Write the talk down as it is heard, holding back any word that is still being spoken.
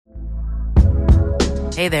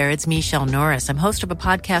Hey there, it's Michelle Norris. I'm host of a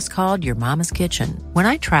podcast called Your Mama's Kitchen. When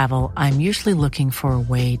I travel, I'm usually looking for a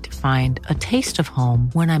way to find a taste of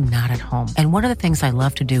home when I'm not at home. And one of the things I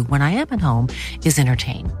love to do when I am at home is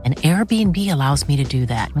entertain. And Airbnb allows me to do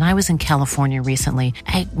that. When I was in California recently,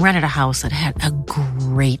 I rented a house that had a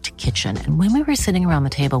great kitchen. And when we were sitting around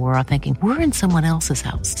the table, we were all thinking, we're in someone else's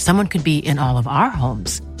house. Someone could be in all of our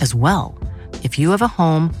homes as well. If you have a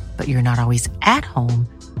home, but you're not always at home,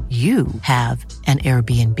 you have an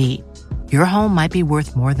Airbnb. Your home might be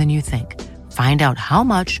worth more than you think. Find out how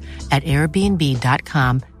much at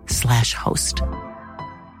airbnb.com/host.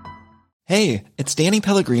 Hey, it's Danny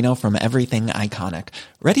Pellegrino from Everything Iconic.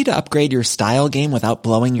 Ready to upgrade your style game without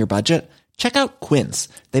blowing your budget? Check out Quince.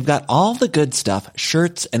 They've got all the good stuff,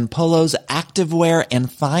 shirts and polos, activewear,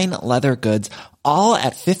 and fine leather goods, all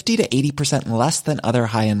at 50 to 80% less than other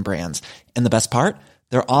high-end brands. And the best part?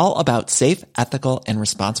 They're all about safe, ethical, and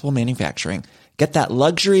responsible manufacturing. Get that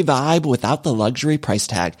luxury vibe without the luxury price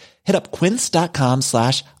tag. Hit up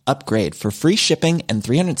quince.com/upgrade for free shipping and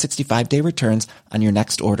 365-day returns on your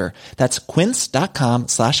next order. That's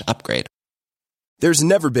quince.com/upgrade. There's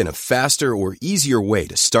never been a faster or easier way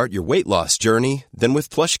to start your weight loss journey than with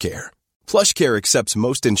PlushCare. PlushCare accepts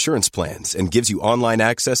most insurance plans and gives you online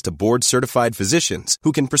access to board-certified physicians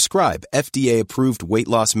who can prescribe FDA-approved weight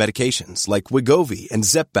loss medications like Wegovy and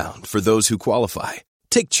Zepbound for those who qualify.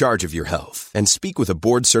 Take charge of your health and speak with a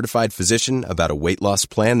board-certified physician about a weight loss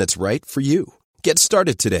plan that's right for you. Get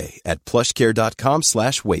started today at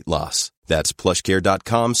plushcare.com/weight loss. That's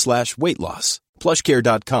plushcare.com/weight loss.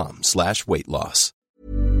 plushcare.com/weight loss.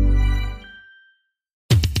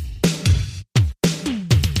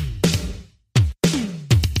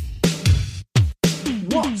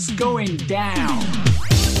 What's going down?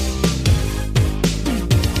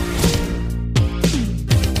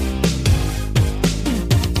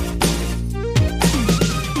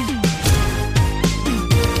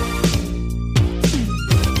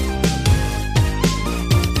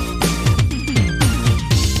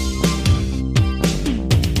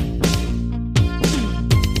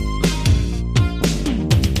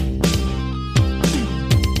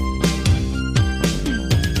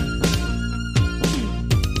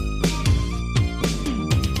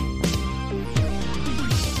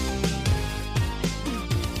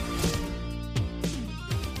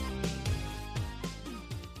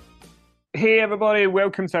 Hey everybody,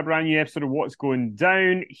 welcome to a brand new episode of What's Going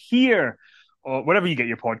Down here, or wherever you get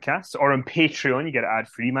your podcasts, or on Patreon, you get it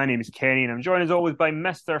ad-free. My name is Kenny, and I'm joined as always by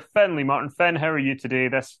Mr. Finley Martin. Finn, how are you today,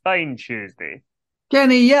 this fine Tuesday?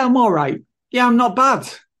 Kenny, yeah, I'm all right. Yeah, I'm not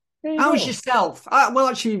bad. How's yourself? Well,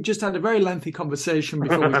 actually, we've just had a very lengthy conversation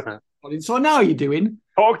before we started, so now how are you doing?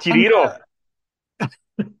 Talk to your hero.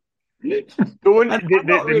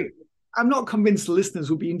 I'm not convinced the listeners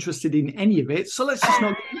will be interested in any of it, so let's just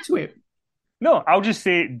not get into it. No, I'll just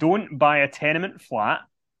say don't buy a tenement flat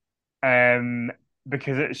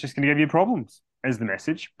because it's just going to give you problems, is the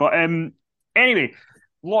message. But anyway,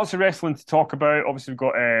 lots of wrestling to talk about. Obviously, we've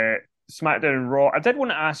got SmackDown and Raw. I did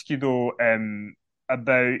want to ask you, though,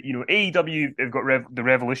 about, AEW. They've got the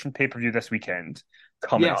Revolution pay-per-view this weekend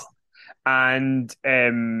coming up. And,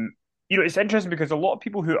 it's interesting because a lot of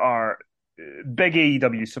people who are big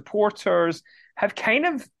AEW supporters have kind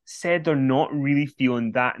of said they're not really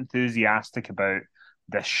feeling that enthusiastic about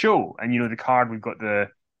this show. And, the card, we've got the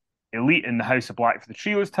Elite and the House of Black for the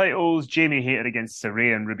trios titles, Jamie Hayter against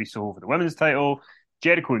Saraya and Ruby Soho for the women's title,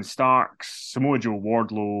 Jericho and Starks, Samoa Joe,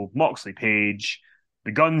 Wardlow, Moxley Page,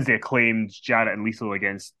 the Guns, the Acclaimed, Jarrett and Lethal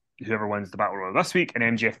against whoever wins the Battle Royal this week, and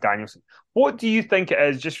MJF Danielson. What do you think it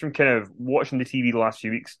is, just from kind of watching the TV the last few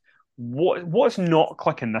weeks, what's not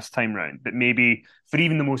clicking this time round that maybe for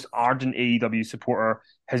even the most ardent AEW supporter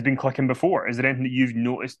has been clicking before? Is there anything that you've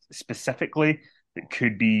noticed specifically that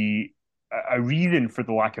could be a reason for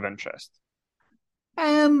the lack of interest?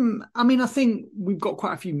 I think we've got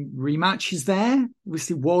quite a few rematches there.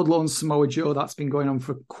 Obviously, Wardlow and Samoa Joe, that's been going on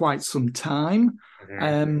for quite some time. Mm-hmm.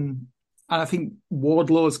 And I think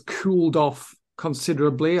Wardlow's cooled off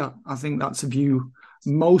considerably. I think that's a view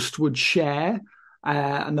most would share.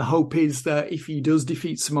 And the hope is that if he does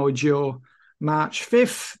defeat Samoa Joe March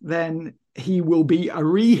 5th, then he will be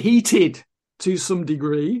reheated to some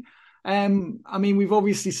degree. We've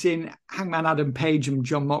obviously seen Hangman Adam Page and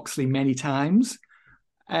Jon Moxley many times.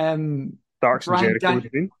 Starks and Jericho.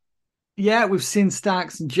 Yeah, we've seen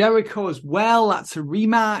Starks and Jericho as well. That's a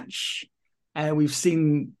rematch. We've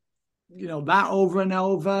seen, that over and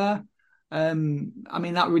over.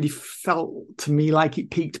 That really felt to me like it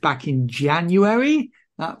peaked back in January,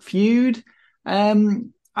 that feud.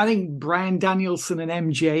 I think Bryan Danielson and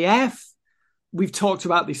MJF, we've talked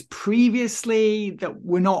about this previously, that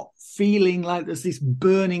we're not feeling like there's this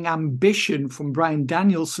burning ambition from Bryan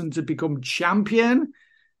Danielson to become champion.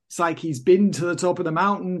 It's like he's been to the top of the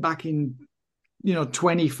mountain back in,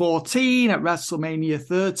 2014 at WrestleMania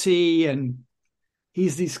 30, and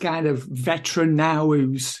he's this kind of veteran now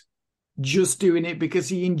who's just doing it because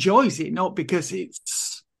he enjoys it, not because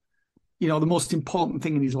it's, the most important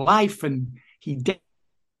thing in his life, and he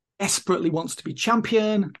desperately wants to be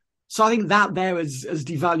champion. So I think that there has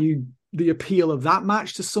devalued the appeal of that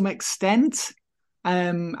match to some extent.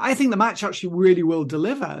 I think the match actually really will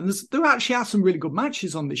deliver. And there actually are some really good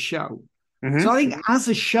matches on this show. Mm-hmm. So I think as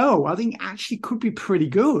a show, I think actually could be pretty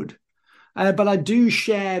good. But I do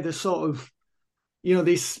share the sort of,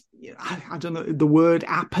 this, I don't know, the word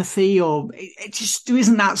apathy, or it just, there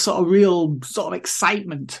isn't that sort of real sort of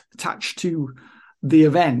excitement attached to the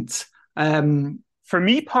event. For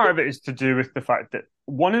me, part of it is to do with the fact that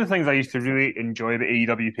one of the things I used to really enjoy about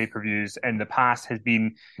AEW pay-per-views in the past has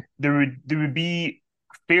been there would be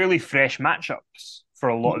fairly fresh matchups for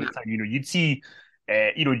a lot of the time. You'd see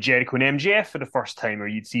Jericho and MJF for the first time, or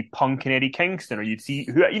you'd see Punk and Eddie Kingston, or you'd see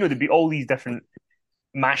there'd be all these different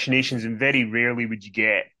machinations, and very rarely would you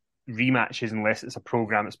get rematches unless it's a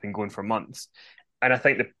program that's been going for months. And I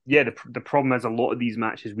think the problem is a lot of these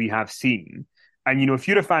matches we have seen, and if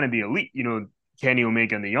you're a fan of the Elite, Kenny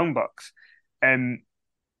Omega and the Young Bucks,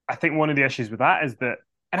 I think one of the issues with that is that,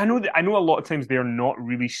 and I know a lot of times they're not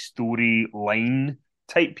really storyline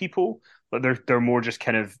type people, but they're more just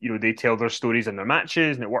kind of, they tell their stories in their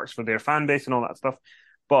matches and it works for their fan base and all that stuff.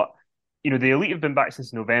 But, the Elite have been back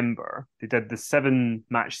since November. They did the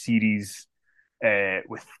 7-match series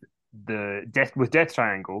with Death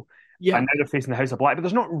Triangle. Yeah. And now they're facing the House of Black, but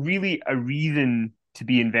there's not really a reason to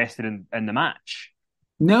be invested in the match.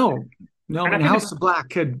 No, and House of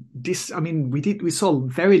Black we saw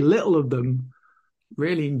very little of them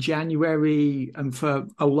really in January and for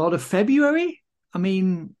a lot of February.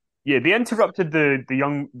 Yeah, they interrupted the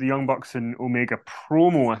Young Bucks and Omega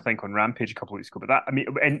promo, I think, on Rampage a couple of weeks ago. But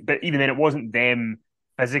but even then, it wasn't them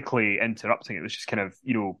physically interrupting. It was just kind of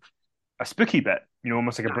a spooky bit,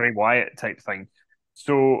 almost like a Bray Wyatt type thing.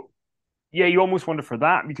 So yeah, you almost wonder for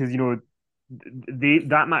that, because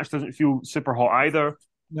that match doesn't feel super hot either.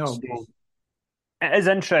 No, so it is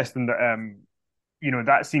interesting that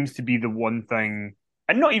that seems to be the one thing.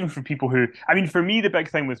 And not even for people who, for me, the big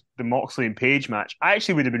thing with the Moxley and Page match, I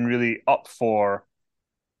actually would have been really up for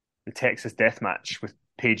the Texas Death match with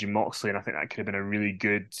Page and Moxley, and I think that could have been a really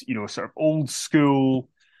good, sort of old school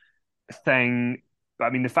thing.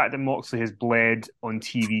 But the fact that Moxley has bled on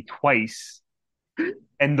TV twice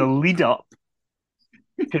in the lead up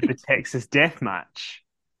to the Texas Death match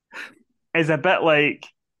is a bit like,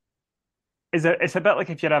 it's a bit like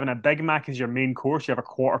if you're having a Big Mac as your main course, you have a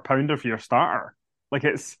quarter pounder for your starter. Like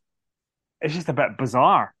it's just a bit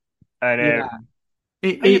bizarre. And,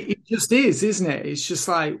 It just is, isn't it? It's just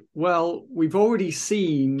like, well, we've already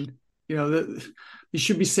seen, that you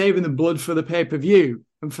should be saving the blood for the pay-per-view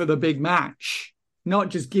and for the big match, not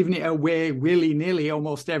just giving it away willy-nilly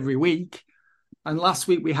almost every week. And last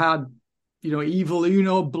week we had, Evil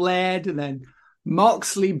Uno bled, and then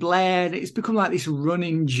Moxley bled. It's become like this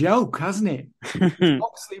running joke, hasn't it?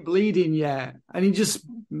 Moxley bleeding, yeah. And he just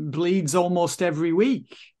bleeds almost every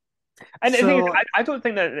week. And the thing is, I don't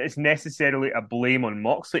think that it's necessarily a blame on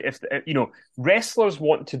Moxley. If wrestlers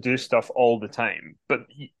want to do stuff all the time, but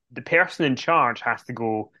the person in charge has to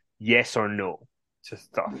go yes or no to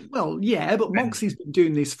stuff. Well, yeah, but Moxley's been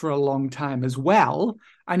doing this for a long time as well,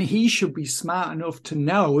 and he should be smart enough to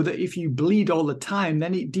know that if you bleed all the time,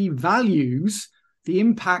 then it devalues the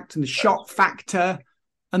impact and the shock factor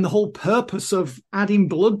and the whole purpose of adding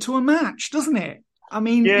blood to a match, doesn't it? I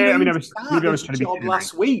was trying to be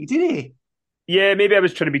last week, did he? Yeah, maybe I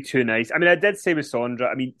was trying to be too nice. I did say with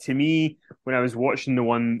Sondra, to me, when I was watching the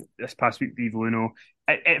one this past week, Evil Uno,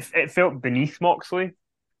 it felt beneath Moxley.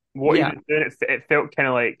 What he was doing, it felt kind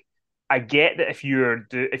of like, I get that if you're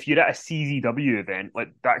at a CZW event,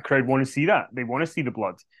 like that crowd want to see that. They want to see the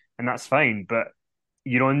blood, and that's fine. But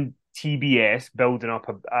you're on TBS building up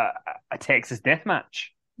a Texas Death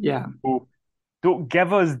match. Yeah. So don't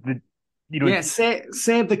give us the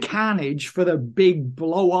save the carnage for the big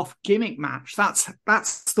blow off gimmick match. That's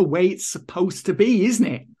the way it's supposed to be, isn't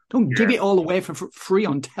it? Don't give it all away for free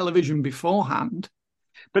on television beforehand.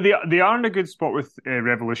 But they are in a good spot with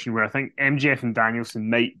Revolution, where I think MJF and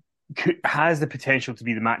Danielson has the potential to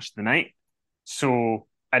be the match of the night. So,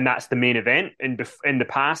 and that's the main event. In the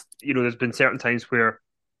past, there's been certain times where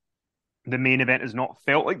the main event has not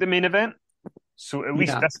felt like the main event. So at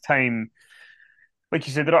least this time, like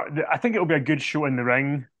you said, I think it'll be a good show in the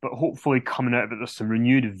ring, but hopefully coming out of it, there's some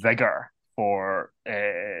renewed vigor for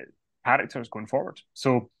characters going forward.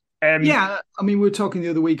 So, yeah, I mean, we were talking the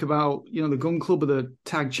other week about, the Gun Club are the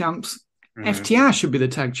tag champs. FTR should be the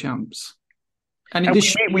tag champs. And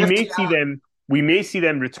we may see them. We may see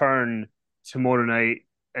them return tomorrow night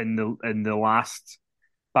in the last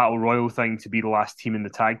Battle Royal thing to be the last team in the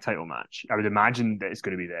tag title match. I would imagine that it's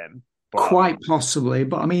going to be them. But... Quite possibly.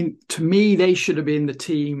 But I mean, to me, they should have been the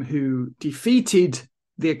team who defeated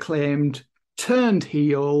the Acclaimed, turned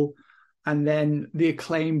heel, and then the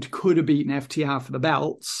Acclaimed could have beaten FTR for the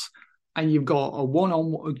belts. And you've got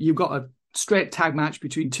a straight tag match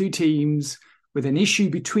between two teams with an issue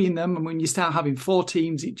between them. And when you start having four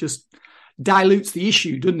teams, it just dilutes the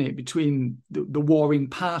issue, doesn't it, between the warring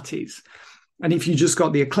parties. And if you just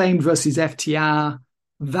got the Acclaimed versus FTR,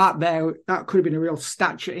 that could have been a real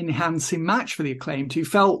stature enhancing match for the Acclaimed, who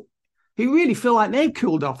really feel like they've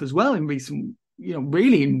cooled off as well in recent,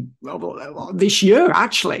 this year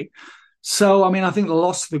actually. So I mean, I think the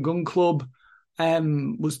loss of the Gun Club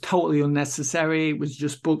was totally unnecessary. It was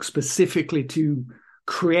just booked specifically to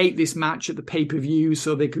create this match at the pay-per-view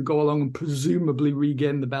so they could go along and presumably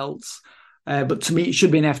regain the belts. But to me, it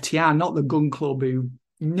should have been FTR, not the Gun Club, who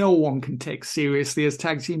no one can take seriously as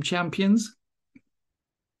tag team champions.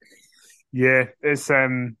 Yeah, it's I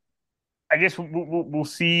guess we'll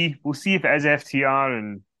see if it is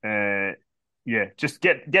FTR, and just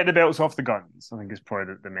get the belts off the Guns, I think is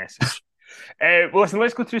probably the message. Well, listen,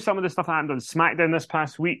 let's go through some of the stuff that happened on SmackDown this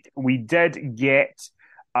past week. We did get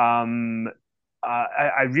a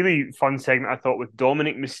really fun segment, I thought, with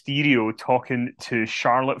Dominic Mysterio talking to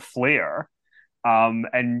Charlotte Flair.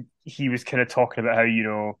 And he was kind of talking about how,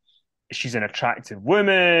 she's an attractive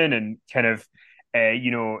woman, and kind of,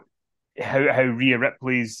 how Rhea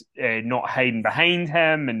Ripley's not hiding behind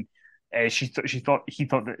him. And he thought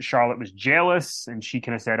that Charlotte was jealous. And she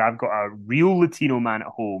kind of said, I've got a real Latino man at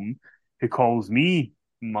home who calls me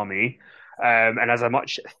mummy, and has a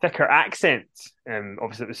much thicker accent.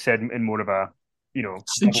 Obviously, it was said in more of a,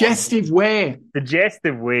 suggestive way. But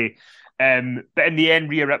in the end,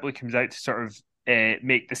 Rhea Ripley comes out to sort of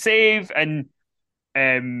make the save. And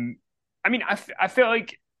I mean, I feel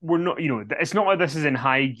like we're not, it's not like this is in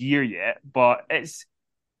high gear yet, but it's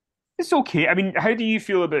okay. I mean, how do you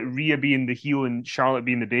feel about Rhea being the heel and Charlotte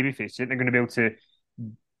being the babyface? Do you think they're going to be able to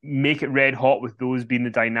make it red hot with those being the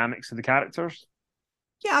dynamics of the characters?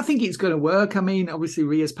 Yeah, I think it's going to work. I mean, obviously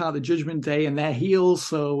Rhea's part of the Judgment Day and they're heels,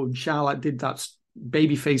 so Charlotte did that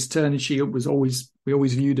babyface turn, and we always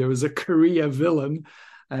viewed her as a career villain,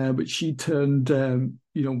 but she turned, for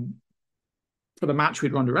the match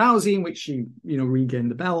with Ronda Rousey, in which she, regained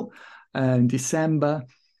the belt in December.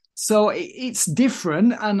 So it's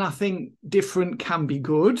different, and I think different can be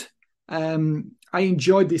good. I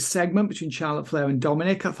enjoyed this segment between Charlotte Flair and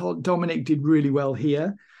Dominic. I thought Dominic did really well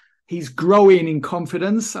here. He's growing in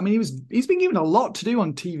confidence. I mean, he's been given a lot to do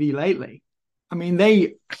on TV lately. I mean,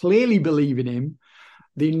 they clearly believe in him.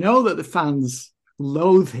 They know that the fans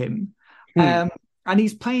loathe him. And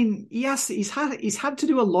he's playing, he's had to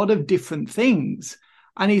do a lot of different things.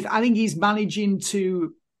 And I think he's managing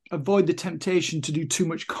to avoid the temptation to do too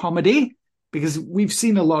much comedy, because we've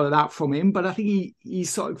seen a lot of that from him. But I think he's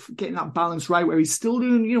sort of getting that balance right, where he's still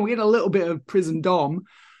doing, getting a little bit of prison dom.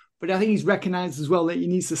 But I think he's recognised as well that he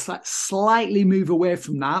needs to slightly move away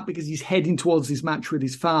from that, because he's heading towards this match with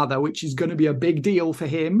his father, which is going to be a big deal for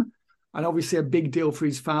him, and obviously a big deal for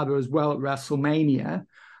his father as well at WrestleMania.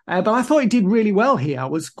 But I thought he did really well here. I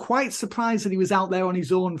was quite surprised that he was out there on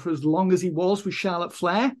his own for as long as he was with Charlotte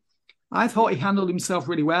Flair. I thought he handled himself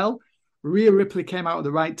really well. Rhea Ripley came out at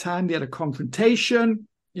the right time. They had a confrontation.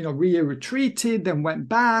 Rhea retreated, then went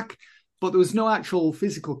back, but there was no actual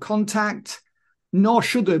physical contact, nor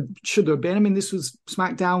should there have been. I mean, this was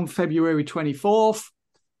SmackDown February 24th.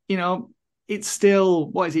 It's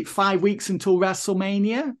still, 5 weeks until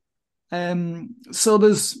WrestleMania? So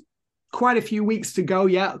there's quite a few weeks to go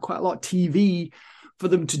yet, quite a lot of TV for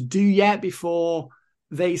them to do yet before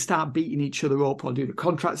they start beating each other up or do the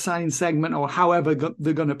contract signing segment or however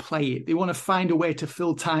they're going to play it. They want to find a way to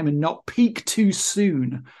fill time and not peak too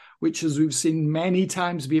soon, which, as we've seen many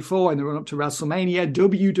times before in the run-up to WrestleMania,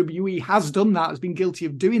 WWE has done that, has been guilty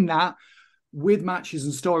of doing that with matches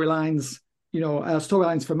and storylines,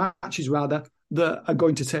 storylines for matches, rather, that are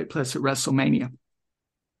going to take place at WrestleMania.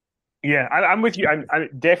 Yeah, I'm with you. I'm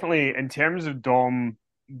definitely, in terms of Dom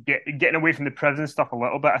getting away from the prison stuff a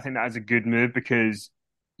little bit, I think that is a good move, because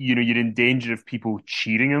you're in danger of people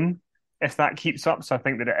cheating him if that keeps up. So I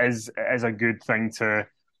think that it is a good thing to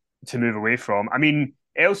move away from. I mean,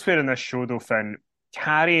 elsewhere in this show, though, Finn,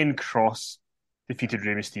 Karrion Kross defeated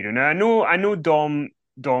Rey Mysterio. Now I know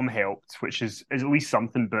Dom helped, which is at least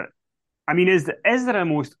something. But I mean, is there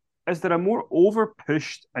a more over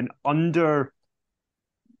pushed and under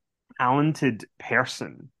talented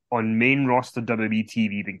person on main roster WWE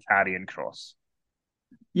TV than Karrion Kross?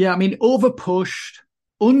 Yeah, I mean, over pushed,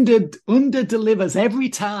 under delivers every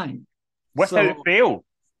time Without fail.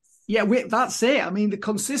 Yeah, that's it. I mean, the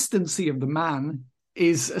consistency of the man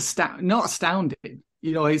is not astounding.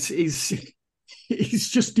 You know, it's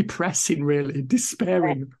just depressing, really,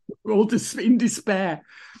 despairing. We're all just in despair.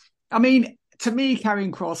 I mean, to me,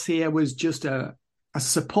 Karrion Kross here was just a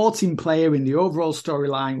supporting player in the overall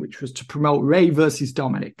storyline, which was to promote Rey versus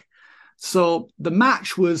Dominic. So the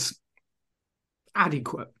match was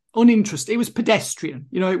adequate, uninteresting. It was pedestrian.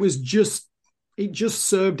 You know, it just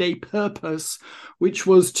served a purpose, which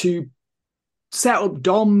was to set up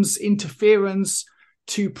Dom's interference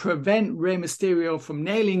to prevent Rey Mysterio from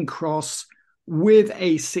nailing Kross with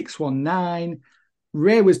a 619.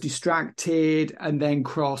 Rey was distracted, and then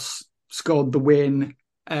Kross scored the win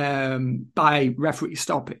by referee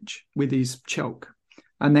stoppage with his choke.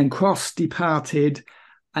 And then Kross departed,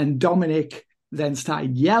 and Dominic then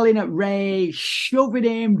started yelling at Rey, shoving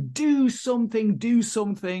him, do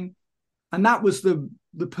something. And that was the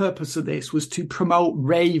purpose of this, was to promote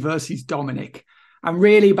Rey versus Dominic. And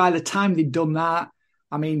really, by the time they'd done that,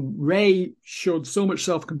 I mean, Rey showed so much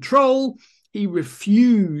self-control. He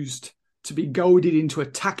refused to be goaded into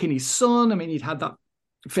attacking his son. I mean, he'd had that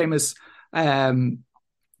famous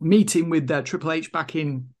meeting with Triple H back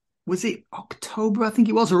in, was it October? I think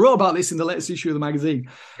it was. I wrote about this in the latest issue of the magazine.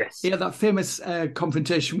 Yes. He had that famous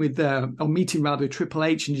confrontation or meeting rather with Triple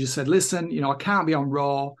H, and he just said, listen, you know, I can't be on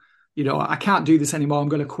Raw. You know, I can't do this anymore. I'm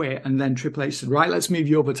going to quit. And then Triple H said, right, let's move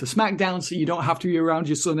you over to SmackDown so you don't have to be around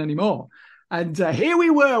your son anymore. And here we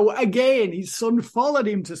were again. His son followed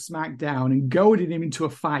him to SmackDown and goaded him into a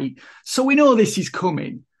fight. So we know this is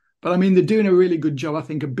coming. But I mean, they're doing a really good job, I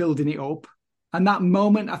think, of building it up. And that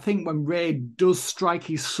moment, I think, when Rey does strike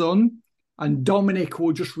his son and Dominic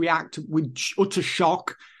will just react with utter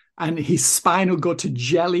shock and his spine will go to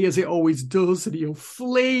jelly as it always does and he'll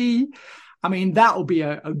flee. I mean, that'll be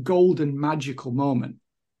a golden, magical moment.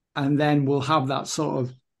 And then we'll have that sort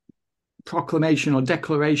of proclamation or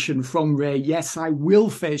declaration from Rey, yes, I will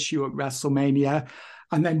face you at WrestleMania.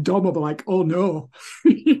 And then Dom will be like, oh no.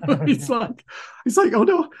 It's like, oh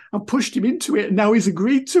no, I pushed him into it and now he's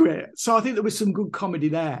agreed to it. So I think there was some good comedy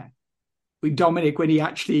there with Dominic when he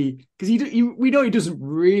actually, because we know he doesn't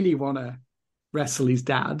really want to wrestle his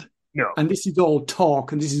dad. No. And this is all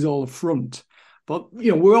talk and this is all a front. But,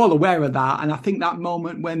 you know, we're all aware of that. And I think that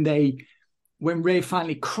moment when Rey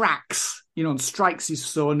finally cracks, you know, and strikes his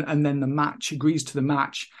son and then agrees to the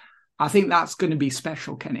match, I think that's going to be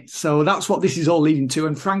special, Kenny. So that's what this is all leading to.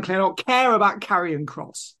 And frankly, I don't care about Karrion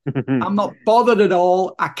Kross. I'm not bothered at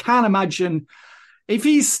all. I can't imagine if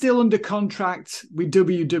he's still under contract with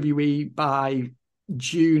WWE by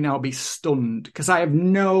June, I'll be stunned because I have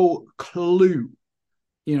no clue,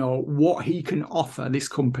 you know, what he can offer this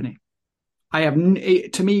company.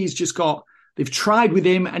 To me, he's just they've tried with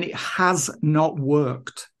him and it has not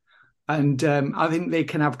worked. And I think they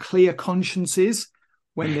can have clear consciences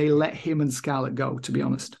when they let him and Scarlett go, to be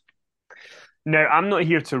honest. Now, I'm not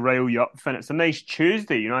here to rile you up, Finn. It's a nice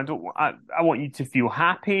Tuesday. You know, I want you to feel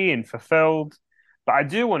happy and fulfilled. But I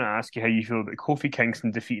do want to ask you how you feel about Kofi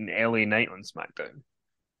Kingston defeating LA Knight on SmackDown.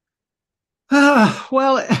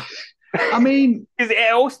 Well, I mean... Because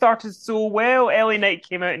it all started so well. LA Knight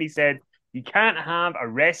came out and he said, you can't have a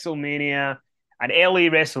WrestleMania, an LA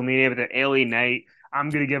WrestleMania without LA Knight. I'm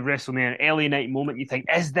going to give WrestleMania an LA Knight moment. You think,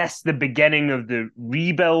 is this the beginning of the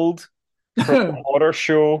rebuild for the horror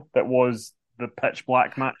show that was the Pitch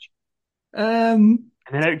Black match? And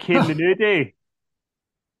then out came the New Day.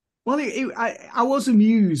 Well, I was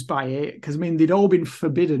amused by it because, I mean, they'd all been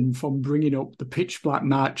forbidden from bringing up the Pitch Black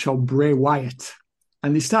match or Bray Wyatt.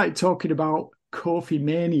 And they started talking about Kofi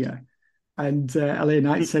Mania. And LA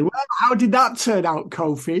Knight said, well, how did that turn out,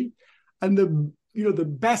 Kofi? And the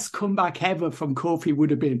best comeback ever from Kofi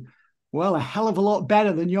would have been, well, a hell of a lot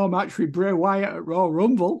better than your match with Bray Wyatt at Royal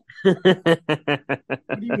Rumble. But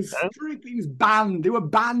he was banned. They were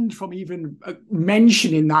banned from even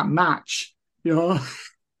mentioning that match. You know,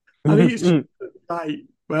 I think it's just like,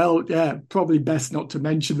 well, yeah, probably best not to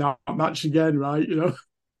mention that match again, right? You know,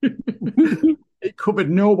 it covered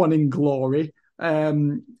no one in glory,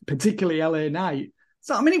 particularly LA Knight.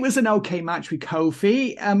 So, I mean, it was an okay match with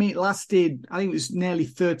Kofi. I mean, it lasted, I think it was nearly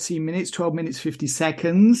 13 minutes, 12 minutes, 50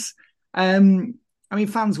 seconds. I mean,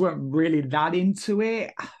 fans weren't really that into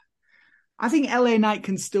it. I think LA Knight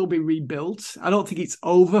can still be rebuilt. I don't think it's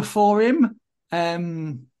over for him.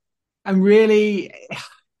 And really,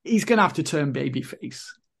 he's going to have to turn babyface.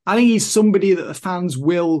 I think he's somebody that the fans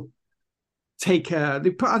will take I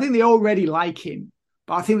think they already like him,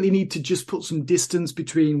 but I think they need to just put some distance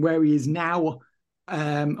between where he is now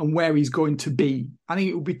and where he's going to be. I think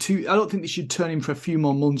it would be I don't think they should turn him for a few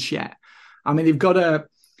more months yet. I mean, they've got to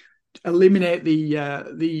eliminate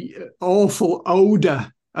the awful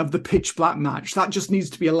odor of the pitch black match. That just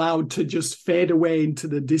needs to be allowed to just fade away into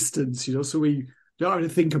the distance, so we don't have to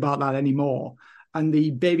think about that anymore. And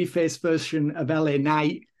the babyface version of LA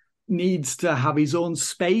Knight needs to have his own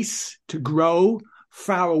space to grow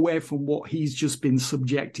far away from what he's just been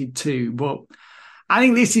subjected to. But I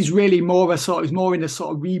think this is really more in a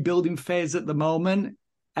sort of rebuilding phase at the moment.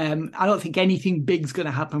 I don't think anything big's going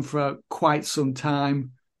to happen for quite some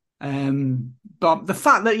time. But the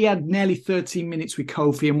fact that he had nearly 13 minutes with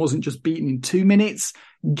Kofi and wasn't just beaten in 2 minutes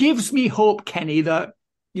gives me hope, Kenny, that,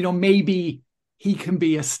 maybe he can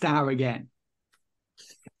be a star again.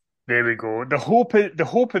 There we go. The hope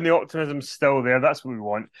and the optimism's still there. That's what we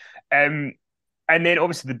want. And then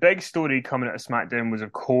obviously the big story coming out of SmackDown was,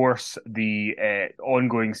 of course, the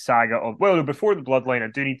ongoing saga of, before the Bloodline, I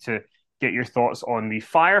do need to get your thoughts on the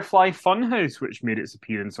Firefly Funhouse, which made its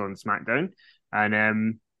appearance on SmackDown.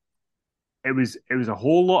 And it was a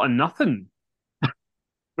whole lot of nothing,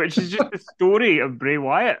 which is just the story of Bray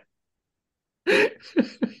Wyatt. Do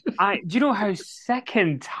you know how sick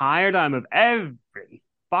and tired I am of every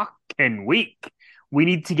fucking week we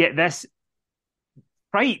need to get this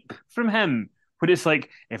tripe from him? But it's like,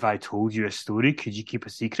 if I told you a story, could you keep a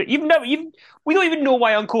secret? We don't even know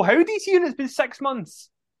why Uncle Howdy's here, and it's been 6 months.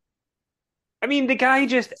 I mean, the guy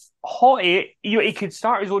just hot air. He could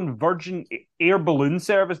start his own Virgin air balloon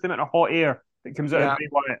service. The amount of hot air that comes out of Bray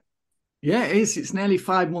Wyatt. Yeah, it is. It's nearly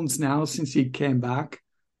 5 months now since he came back,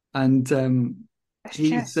 and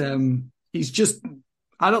he's just.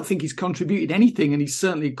 I don't think he's contributed anything, and he's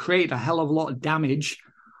certainly created a hell of a lot of damage,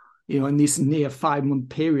 in this near 5 month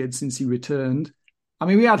period since he returned. I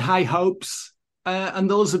mean, we had high hopes, and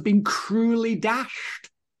those have been cruelly dashed.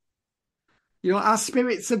 Our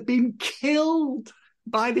spirits have been killed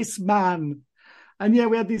by this man. And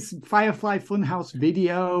we had this Firefly Funhouse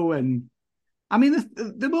video. And I mean,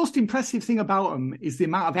 the most impressive thing about them is the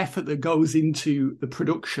amount of effort that goes into the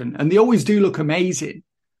production. And they always do look amazing.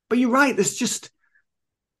 But you're right, there's just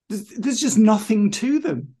nothing to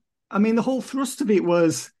them. I mean, the whole thrust of it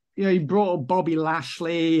was, he brought up Bobby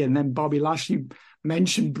Lashley, and then Bobby Lashley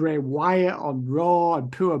mentioned Bray Wyatt on Raw,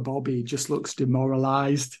 and poor Bobby just looks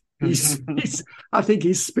demoralized. I think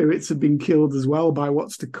his spirits have been killed as well by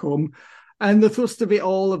what's to come. And the thrust of it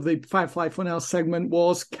all, of the Firefly Funhouse segment,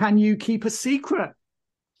 was, can you keep a secret?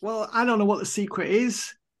 Well, I don't know what the secret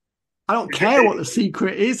is. I don't care what the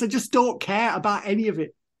secret is. I just don't care about any of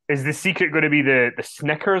it. Is the secret going to be the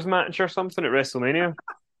Snickers match or something at WrestleMania?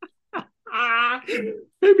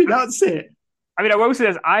 Maybe that's it. I mean, I will say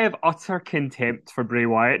this, I have utter contempt for Bray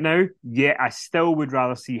Wyatt now, yet I still would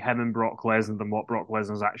rather see him and Brock Lesnar than what Brock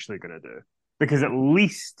Lesnar's actually going to do. Because at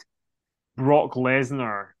least Brock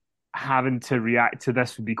Lesnar having to react to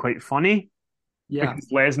this would be quite funny. Yeah. Because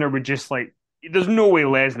Lesnar would just there's no way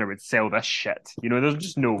Lesnar would sell this shit. There's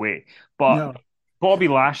just no way. But no. Bobby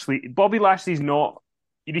Lashley's not,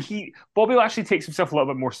 Bobby Lashley takes himself a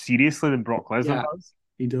little bit more seriously than Brock Lesnar does.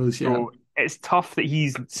 He does, So it's tough that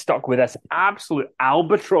he's stuck with this absolute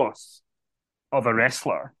albatross of a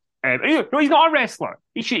wrestler. No, he's not a wrestler.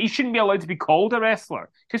 He shouldn't be allowed to be called a wrestler.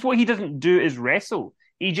 Because what he doesn't do is wrestle.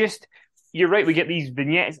 You're right, we get these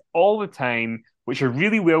vignettes all the time, which are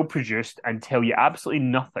really well produced and tell you absolutely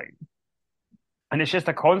nothing. And it's just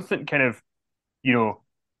a constant kind of,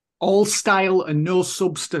 all style and no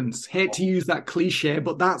substance. Hate to use that cliche,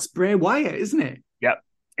 but that's Bray Wyatt, isn't it? Yep.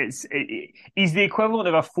 He's the equivalent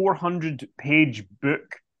of a 400-page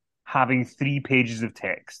book having 3 pages of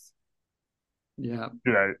text. Yeah.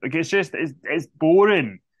 Throughout. It's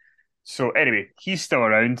boring. So anyway, he's still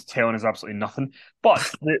around telling us absolutely nothing. But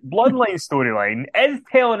the Bloodline storyline is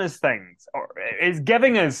telling us things, or is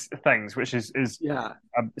giving us things, which is a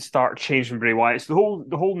stark change from Bray Wyatt. So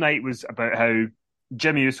the whole night was about how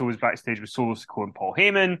Jimmy Uso was backstage with Solo Sikoa and Paul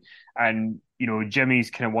Heyman, and Jimmy's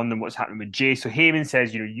kind of wondering what's happening with Jay. So Heyman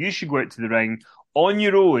says, you should go out to the ring on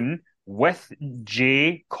your own with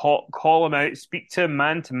Jay, call him out, speak to him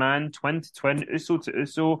man to man, twin to twin, Uso to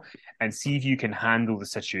Uso, and see if you can handle the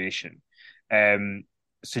situation.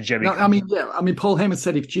 So Jimmy, Paul Heyman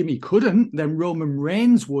said if Jimmy couldn't, then Roman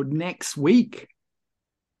Reigns would next week.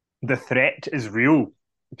 The threat is real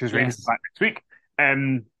because Reigns is back next week.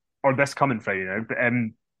 Or this coming Friday now.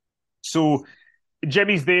 So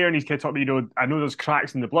Jimmy's there and he's kind of talking, I know there's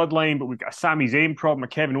cracks in the bloodline, but we've got a Sami Zayn problem, a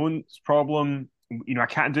Kevin Owens problem. I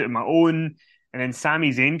can't do it on my own. And then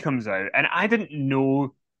Sami Zayn comes out, and I didn't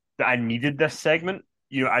know that I needed this segment.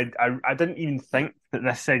 I didn't even think that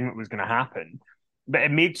this segment was going to happen, but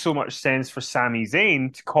it made so much sense for Sami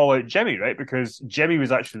Zayn to call out Jimmy, right? Because Jimmy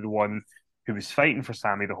was actually the one who was fighting for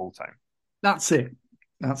Sami the whole time. That's it.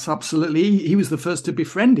 That's absolutely. He was the first to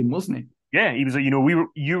befriend him, wasn't he? Yeah, he was like,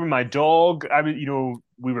 you were my dog. I was,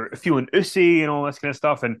 we were feeling ussy and all this kind of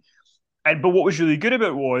stuff. And but what was really good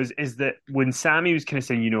about it is that when Sami was kind of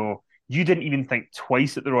saying, you didn't even think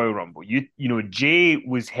twice at the Royal Rumble. Jay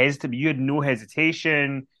was hesitant, but you had no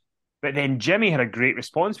hesitation. But then Jimmy had a great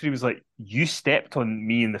response, but he was like, you stepped on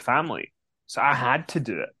me and the family. So I had to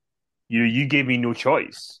do it. You gave me no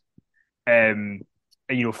choice. And,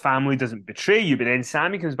 family doesn't betray you. But then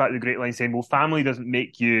Sami comes back to the great line saying, well, family doesn't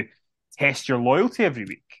make you test your loyalty every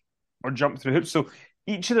week or jump through hoops. So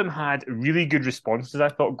each of them had really good responses, I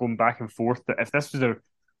thought, going back and forth, that if this was a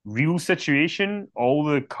real situation, all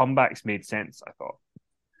the comebacks made sense, I thought.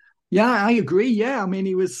 Yeah, I agree. Yeah, I mean,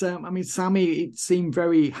 he was. Sami, it seemed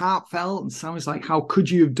very heartfelt, and Sam was like, "How could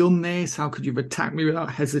you have done this? How could you have attacked me without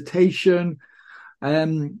hesitation?"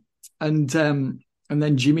 And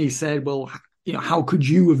then Jimmy said, "Well, how could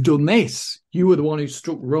you have done this? You were the one who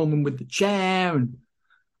struck Roman with the chair." And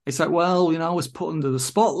it's like, well, I was put under the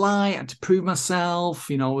spotlight. I had to prove myself.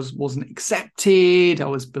 I wasn't accepted. I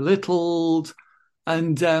was belittled,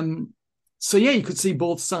 and so yeah, you could see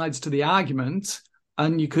both sides to the argument.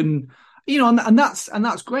 And you can, and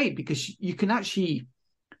that's great, because you can actually,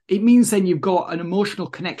 it means then you've got an emotional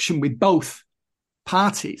connection with both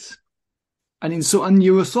parties. And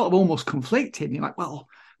you were sort of almost conflicted. And you're like, well,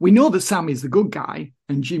 we know that Sammy's the good guy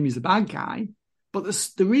and Jimmy's the bad guy, but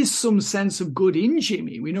there is some sense of good in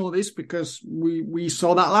Jimmy. We know this because we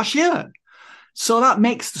saw that last year. So that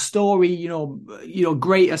makes the story,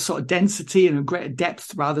 greater sort of density and a greater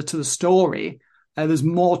depth rather to the story. There's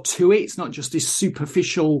more to it. It's not just this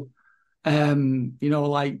superficial,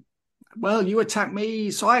 like, well, you attacked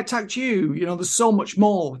me, so I attacked you. There's so much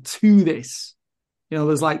more to this.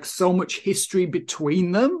 There's like so much history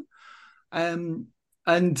between them. And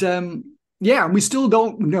we still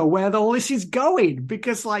don't know where all this is going,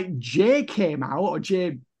 because like Jay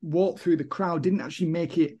walked through the crowd, didn't actually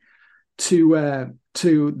make it to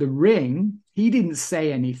the ring. He didn't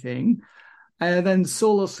say anything. Then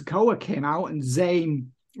Solo Sikoa came out and Zayn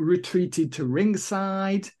retreated to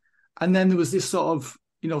ringside. And then there was this sort of,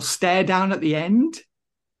 stare down at the end.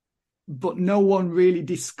 But no one really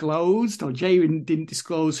disclosed, or Jay didn't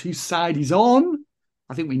disclose whose side he's on.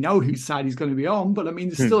 I think we know whose side he's going to be on, but I mean,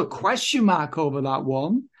 there's still a question mark over that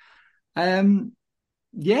one. So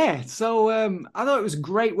I thought it was a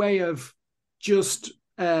great way of just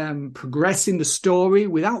progressing the story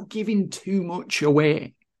without giving too much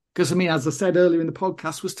away. Because, I mean, as I said earlier in the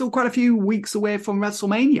podcast, we're still quite a few weeks away from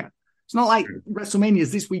WrestleMania. It's not like WrestleMania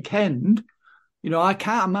is this weekend. I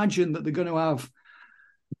can't imagine that they're going to have...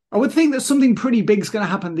 I would think that something pretty big is going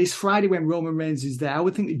to happen this Friday when Roman Reigns is there. I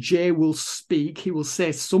would think that Jay will speak. He will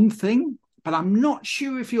say something, but I'm not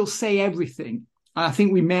sure if he'll say everything. And I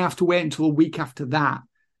think we may have to wait until a week after that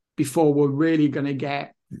before we're really going to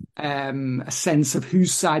get a sense of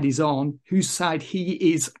whose side he's on, whose side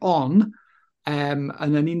he is on, and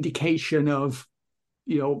an indication of,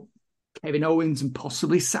 Kevin Owens and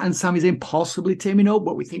Sami Zayn possibly teaming up,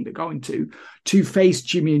 what we think they're going to face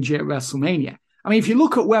Jimmy and Jay at WrestleMania. I mean, if you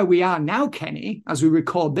look at where we are now, Kenny, as we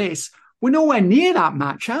record this, we're nowhere near that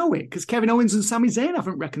match, are we? Because Kevin Owens and Sami Zayn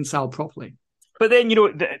haven't reconciled properly. But then,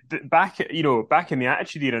 back in the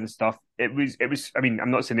Attitude Era and stuff, it was. I mean,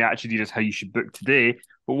 I'm not saying the Attitude Era is how you should book today,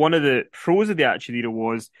 but one of the pros of the Attitude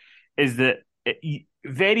Era is that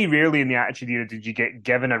very rarely in the Attitude Era did you get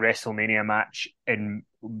given a WrestleMania match in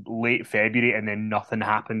late February and then nothing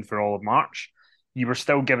happened for all of March. You were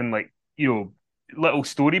still given little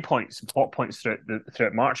story points and plot points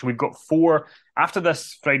throughout March. And we've got 4 after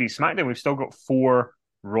this Friday SmackDown. We've still got 4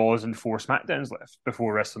 Raws and 4 SmackDowns left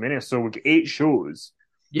before WrestleMania. So we've got 8 shows.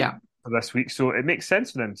 Yeah. For this week, so it makes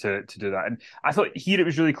sense for them to do that. And I thought here it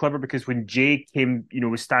was really clever because when Jay came,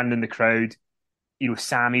 was standing in the crowd,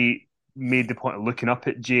 Sami made the point of looking up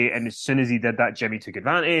at Jay, and as soon as he did that, Jimmy took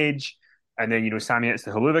advantage. And then Sami hits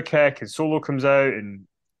the Helluva Kick, and Solo comes out, and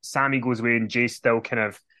Sami goes away, and Jay still kind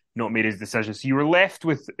of not made his decision. So you were left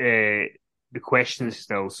with the questions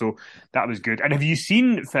still. So that was good. And have you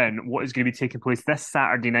seen, Finn, what is going to be taking place this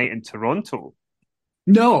Saturday night in Toronto?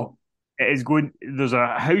 No. It is going. There's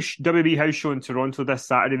a WWE house show in Toronto this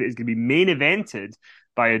Saturday that is going to be main evented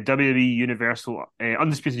by a WWE Universal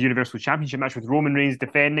Undisputed Universal Championship match with Roman Reigns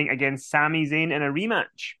defending against Sami Zayn in a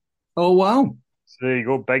rematch. Oh, wow. So there you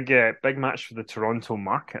go, big match for the Toronto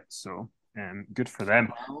market. So good for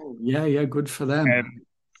them. Oh, yeah, good for them.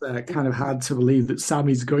 Kind of hard to believe that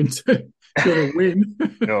Sammy's going to win.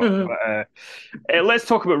 No, but, let's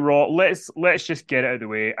talk about Raw. Let's just get it out of the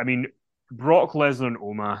way. I mean, Brock Lesnar and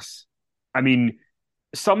Omos. I mean,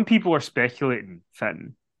 some people are speculating,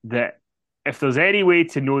 Finn, that if there's any way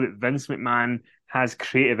to know that Vince McMahon has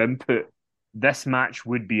creative input, this match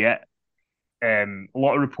would be it. A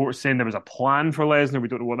lot of reports saying there was a plan for Lesnar. We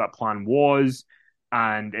don't know what that plan was,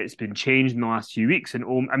 and it's been changed in the last few weeks.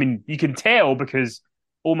 And I mean, you can tell because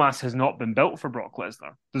Omos has not been built for Brock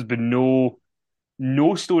Lesnar. There's been no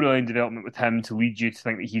storyline development with him to lead you to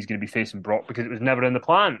think that he's going to be facing Brock because it was never in the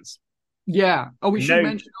plans. Yeah. Oh, we should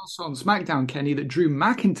mention also on SmackDown, Kenny, that Drew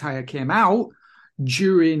McIntyre came out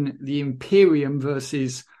during the Imperium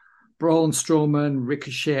versus Braun Strowman,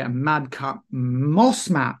 Ricochet, and Madcap Moss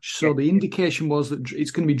match. So the indication was that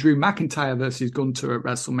it's going to be Drew McIntyre versus Gunther at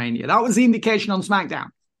WrestleMania. That was the indication on SmackDown.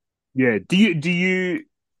 Yeah. Do you?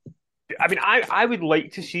 I mean, I would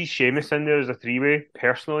like to see Sheamus in there as a three-way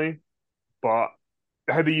personally, but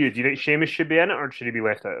how about you? Do you think Sheamus should be in it or should he be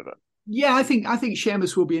left out of it? Yeah, I think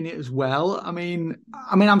Sheamus will be in it as well. I mean,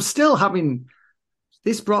 I'm still having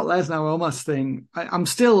this Brock Lesnar Omos thing. I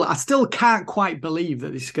still can't quite believe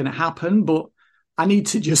that this is going to happen, but I need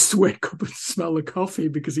to just wake up and smell the coffee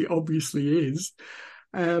because it obviously is.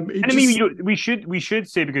 I mean, we should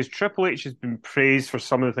say, because Triple H has been praised for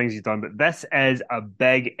some of the things he's done, but this is a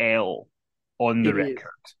big L on the record.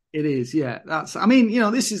 It is, yeah.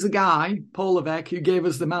 This is the guy, Paul Levesque, who gave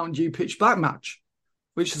us the Mountain Dew Pitch Black match,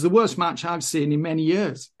 which is the worst match I've seen in many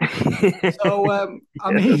years. So,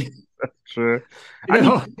 I mean, that's true.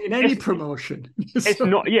 In any promotion,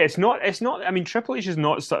 it's not. I mean, Triple H is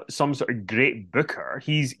not some sort of great booker.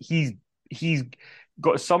 He's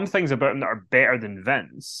got some things about him that are better than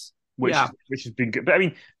Vince, which has been good. But I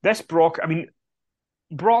mean,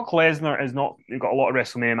 Brock Lesnar has not got a lot of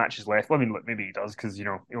WrestleMania matches left. Well, I mean, look, maybe he does because he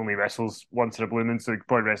only wrestles once in a blue moon, so he could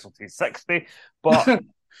probably wrestle to 60. But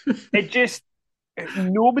it just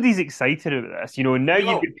nobody's excited about this.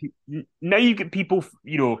 Now you get people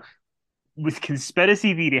with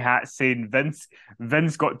conspiracy theory hats saying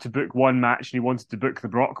Vince got to book one match and he wanted to book the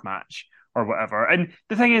Brock match or whatever. And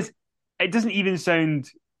the thing is, it doesn't even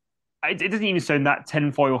sound that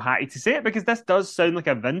tinfoil hatty to say it, because this does sound like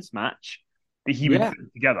a Vince match that he would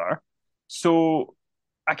put together. So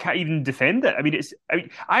I can't even defend it.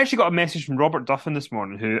 I actually got a message from Robert Duffin this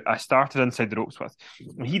morning, who I started Inside the Ropes with.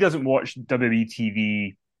 He doesn't watch WWE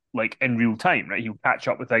TV like in real time, right? He'll catch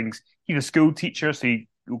up with things. He's a school teacher, so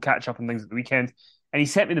he'll catch up on things at the weekend. And he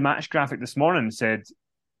sent me the match graphic this morning and said,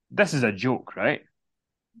 "This is a joke, right?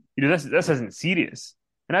 This isn't serious."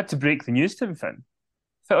 And I had to break the news to him, Finn.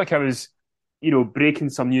 Felt like I was, breaking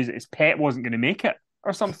some news that his pet wasn't going to make it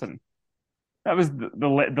or something. That was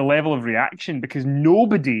the level of reaction, because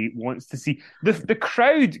nobody wants to see the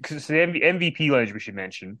crowd, because it's the MVP lounge, we should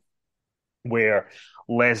mention, where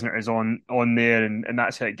Lesnar is on there, and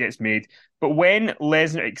that's how it gets made. But when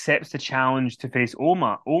Lesnar accepts the challenge to face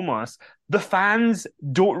Omos, the fans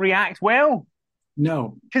don't react well.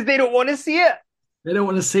 No, because they don't want to see it. They don't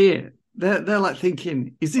want to see it. They're like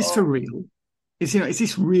thinking, is this for real? Is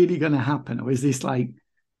this really going to happen, or is this like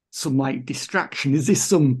some like distraction? Is this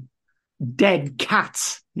some dead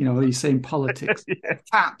cat? You say in politics,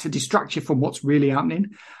 cat to distract you from what's really happening,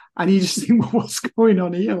 and you just think, well, what's going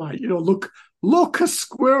on here? Like, look a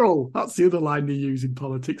squirrel. That's the other line they use in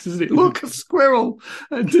politics, isn't it? Look a squirrel,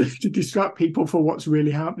 and to distract people from what's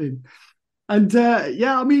really happening. And I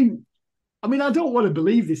don't want to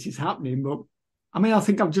believe this is happening, but I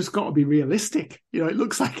think I've just got to be realistic. It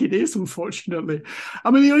looks like it is, unfortunately. The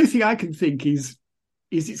only thing I can think is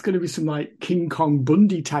it's going to be some like King Kong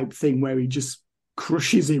Bundy type thing where he just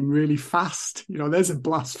crushes him really fast. There's a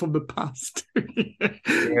blast from the past.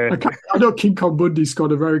 I know King Kong Bundy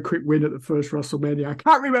scored a very quick win at the first WrestleMania. I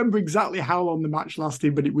can't remember exactly how long the match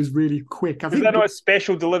lasted, but it was really quick. Was that not a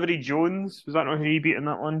Special Delivery Jones? Was that not who he beat in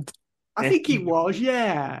that one? I think it was,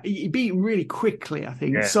 yeah. He beat him really quickly, I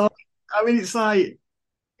think. Yeah. So, it's like,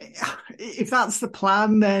 if that's the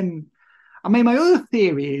plan, then... my other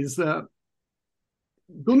theory is that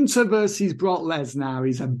Gunther versus Brock Lesnar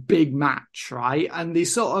is a big match, right? And they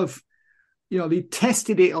sort of, they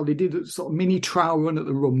tested it, or they did a sort of mini trial run at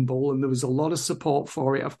the Rumble, and there was a lot of support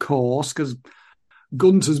for it, of course, because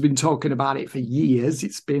Gunther's been talking about it for years.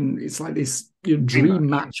 It's like this dream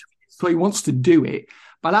match. So he wants to do it.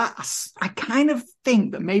 But I kind of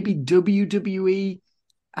think that maybe WWE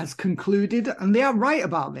has concluded, and they are right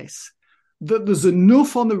about this, that there's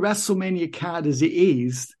enough on the WrestleMania card as it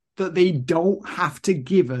is that they don't have to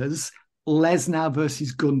give us Lesnar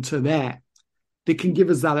versus Gunter there. They can give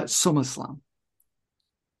us that at SummerSlam.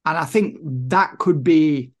 And I think that could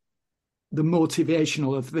be the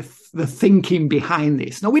motivational of the thinking behind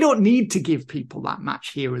this. Now, we don't need to give people that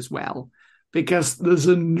match here as well, because there's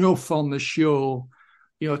enough on the show,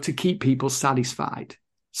 to keep people satisfied.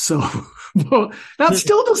 So, but that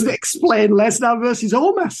still doesn't explain Lesnar versus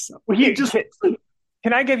Omos.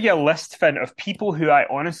 Can I give you a list, Finn, of people who I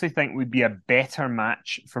honestly think would be a better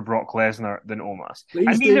match for Brock Lesnar than Omos?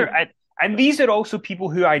 And these are also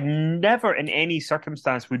people who I never in any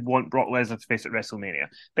circumstance would want Brock Lesnar to face at WrestleMania.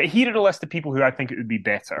 But here are a list of people who I think it would be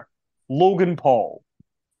better. Logan Paul,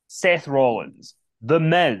 Seth Rollins, The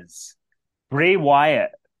Miz, Bray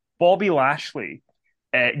Wyatt, Bobby Lashley,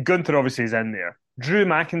 Gunther obviously is in there, Drew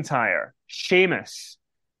McIntyre, Sheamus.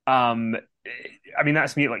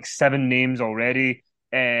 That's me at like 7 names already.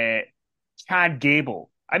 Chad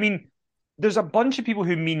Gable. There's a bunch of people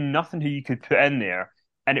who mean nothing who you could put in there,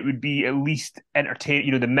 and it would be at least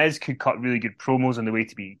entertaining. The Miz could cut really good promos on the way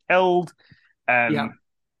to being killed.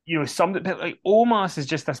 Something like Omos is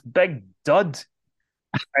just this big dud.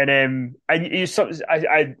 And I sort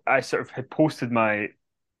of had posted my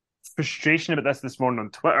frustration about this morning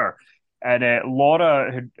on Twitter, and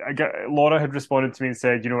Laura had responded to me and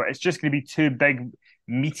said, it's just going to be 2 big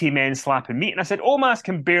meaty men slapping meat. And I said, Omos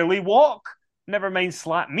can barely walk, never mind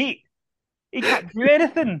slap meat. He can't do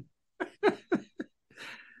anything.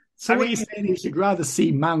 So what you're saying is you'd rather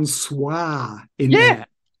see Mansoor in there?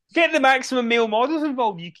 Get the maximum male models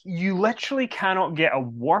involved. You literally cannot get a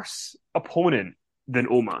worse opponent than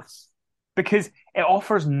Omos, because it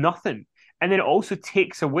offers nothing, and then it also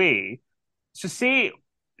takes away. So say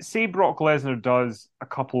Brock Lesnar does a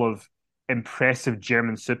couple of impressive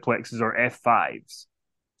German suplexes or F5s.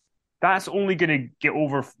 That's only going to get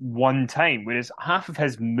over one time, whereas half of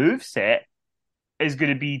his moveset is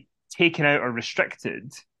going to be taken out or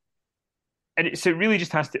restricted. And so it really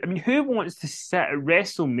just has to... who wants to sit at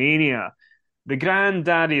WrestleMania, the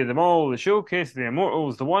granddaddy of them all, the showcase of the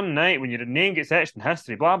Immortals, the one night when your name gets etched in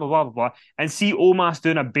history, blah, blah, blah, blah, blah, and see Omos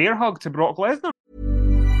doing a bear hug to Brock Lesnar?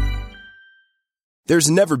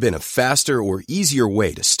 There's never been a faster or easier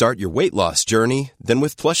way to start your weight loss journey than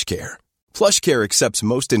with PlushCare. PlushCare accepts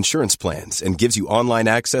most insurance plans and gives you online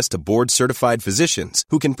access to board-certified physicians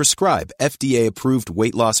who can prescribe FDA-approved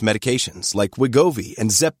weight loss medications like Wegovy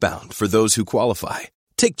and Zepbound for those who qualify.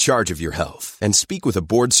 Take charge of your health and speak with a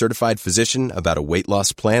board-certified physician about a weight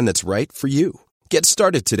loss plan that's right for you. Get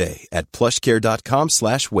started today at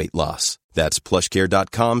plushcare.com/weight loss. That's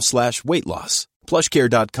plushcare.com/weight loss.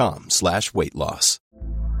 plushcare.com/weight loss.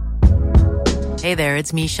 Hey there,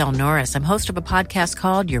 it's Michelle Norris. I'm host of a podcast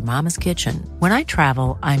called Your Mama's Kitchen. When I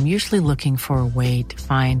travel, I'm usually looking for a way to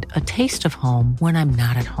find a taste of home when I'm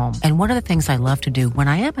not at home. And one of the things I love to do when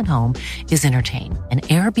I am at home is entertain. And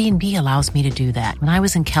Airbnb allows me to do that. When I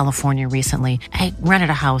was in California recently, I rented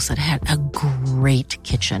a house that had a great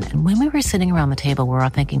kitchen. And when we were sitting around the table, we were all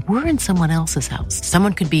thinking, we're in someone else's house.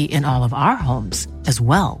 Someone could be in all of our homes as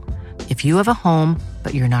well. If you have a home,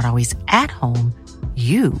 but you're not always at home,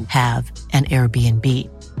 you have an Airbnb.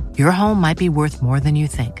 Your home might be worth more than you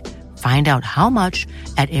think. Find out how much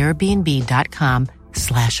at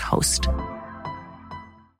airbnb.com/host.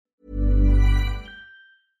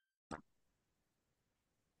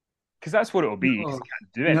 Because that's what it'll be. No, you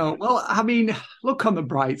can't do it. No, well, look on the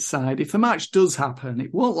bright side. If the match does happen,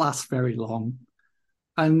 it won't last very long,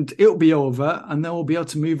 and it'll be over, and then we'll be able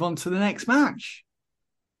to move on to the next match.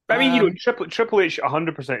 Triple H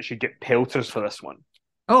 100% should get pelters for this one.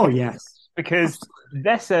 Oh, yes. Because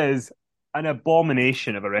this is an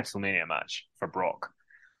abomination of a WrestleMania match for Brock.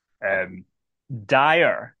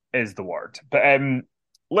 Dire is the word. But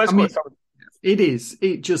let's go. It is.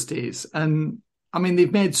 It just is. And,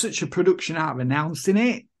 they've made such a production out of announcing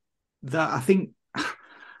it that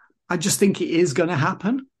I just think it is going to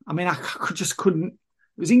happen. I just couldn't...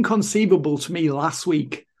 It was inconceivable to me last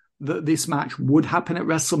week that this match would happen at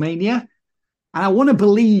WrestleMania. And I want to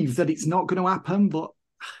believe that it's not going to happen, but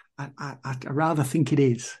I'd rather think it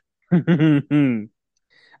is. And do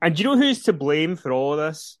you know who's to blame for all of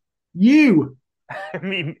this? You!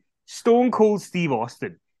 Stone Cold Steve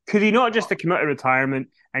Austin. Could he not just have come out of retirement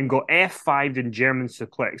and got F5'd in German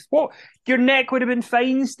suplex? What? Your neck would have been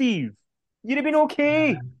fine, Steve. You'd have been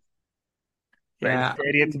okay. Yeah. But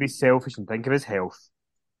instead he had to be selfish and think of his health.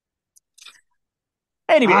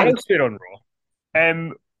 Anyway, elsewhere on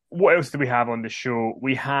Raw. What else do we have on the show?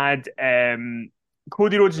 We had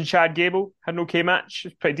Cody Rhodes and Chad Gable had an okay match. It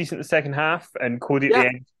was pretty decent in the second half. And Cody at the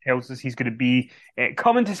end tells us he's going to be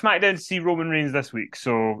coming to SmackDown to see Roman Reigns this week.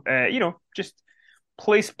 So, just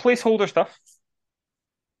placeholder stuff.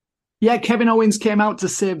 Yeah, Kevin Owens came out to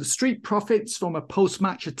save the Street Profits from a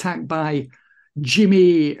post-match attack by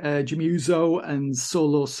Jimmy Uso and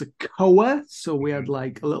Solo Sikoa. So we had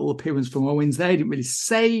like a little appearance from Owens there. He didn't really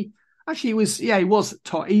say. Actually,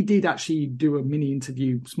 he did actually do a mini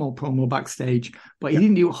interview, small promo backstage, but he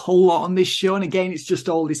didn't do a whole lot on this show. And again, it's just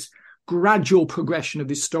all this gradual progression of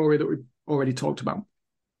this story that we've already talked about.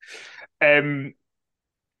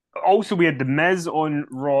 Also, we had The Miz on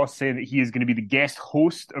Raw saying that he is going to be the guest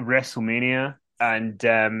host of WrestleMania. And,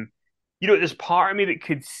 there's part of me that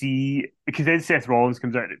could see, because then Seth Rollins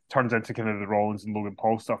comes out, it turns into kind of the Rollins and Logan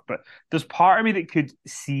Paul stuff, but there's part of me that could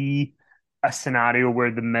see a scenario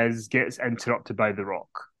where The Miz gets interrupted by The Rock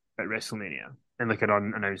at WrestleMania in like an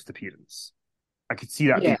unannounced appearance. I could see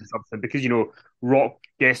that being something because, Rock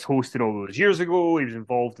guest hosted all those years ago. He was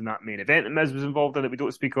involved in that main event that Miz was involved in that we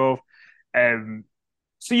don't speak of.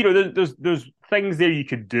 So, there's things there you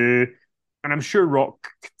could do. And I'm sure Rock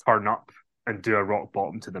could turn up and do a rock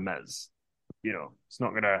bottom to The Miz. It's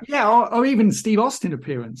not going to... Yeah, or even Steve Austin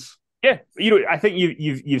appearance. Yeah, I think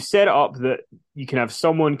you've set it up that you can have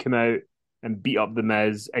someone come out and beat up The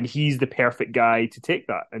Miz, and he's the perfect guy to take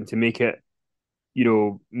that and to make it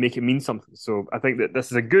mean something. So I think that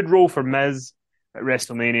this is a good role for Miz at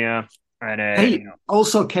WrestleMania. And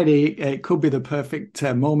also, Kenny, it could be the perfect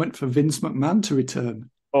moment for Vince McMahon to return.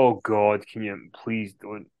 Oh God, can you please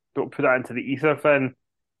don't put that into the ether, Finn?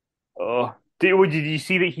 Oh, did you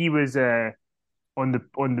see that he was on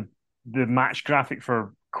the match graphic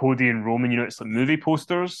for Cody and Roman? It's like movie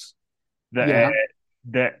posters that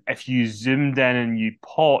if you zoomed in and you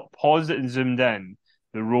paused it and zoomed in,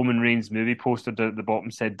 the Roman Reigns movie poster down at the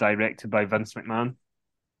bottom said directed by Vince McMahon.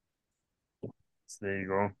 So there you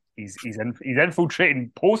go. He's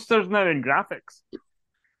infiltrating posters now in graphics.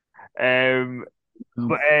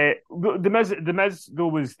 But the Miz though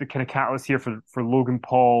was the kind of catalyst here for Logan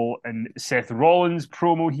Paul and Seth Rollins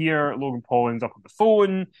promo here. Logan Paul ends up on the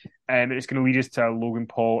phone, and it's going to lead us to Logan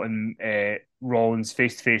Paul and Rollins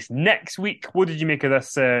face to face next week. What did you make of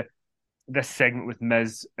this segment with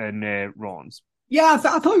Miz and Rollins? Yeah,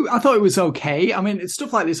 I thought it was okay. I mean,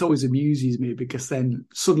 stuff like this always amuses me because then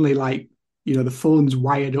suddenly, like, the phone's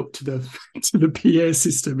wired up to the PA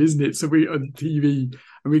system, isn't it? So we on TV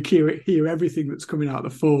and we hear everything that's coming out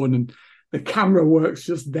of the phone, and the camera works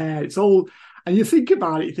just there. It's all, and you think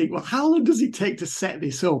about it, you think, well, how long does it take to set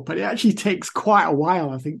this up? And it actually takes quite a while,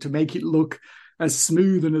 I think, to make it look as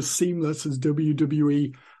smooth and as seamless as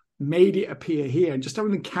WWE made it appear here. And just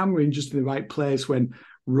having the camera in just in the right place when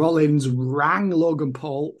Rollins rang Logan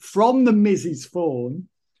Paul from the Miz's phone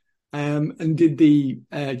and did the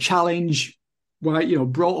challenge,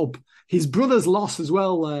 brought up his brother's loss as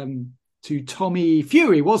well to Tommy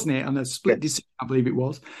Fury, wasn't it? And a split decision, I believe it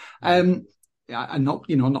was. I'm not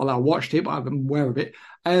that I watched it, but I'm aware of it.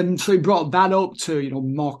 So he brought that up to,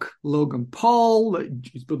 mock Logan Paul, that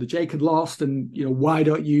his brother Jake had lost, and, why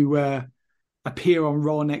don't you appear on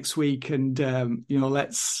Raw next week and,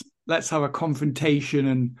 let's have a confrontation.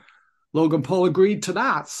 And Logan Paul agreed to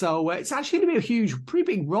that. So it's actually going to be a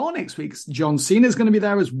pretty big Raw next week. John Cena's going to be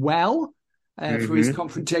there as well for his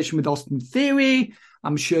confrontation with Austin Theory.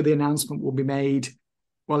 I'm sure the announcement will be made.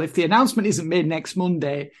 Well, if the announcement isn't made next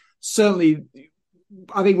Monday, certainly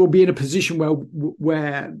I think we'll be in a position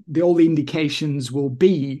where all the indications will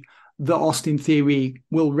be that Austin Theory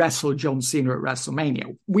will wrestle John Cena at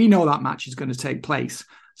WrestleMania. We know that match is going to take place.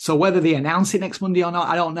 So whether they announce it next Monday or not,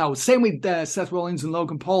 I don't know. Same with Seth Rollins and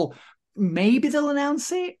Logan Paul. Maybe they'll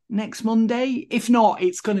announce it next Monday. If not,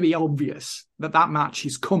 it's going to be obvious that match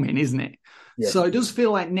is coming, isn't it? Yeah. So it does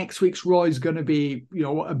feel like next week's Raw is going to be,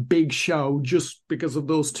 a big show just because of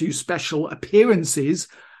those two special appearances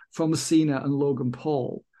from Cena and Logan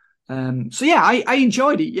Paul. So yeah, I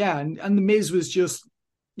enjoyed it. Yeah. And the Miz was just,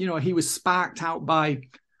 he was sparked out by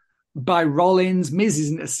Rollins. Miz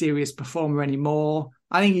isn't a serious performer anymore.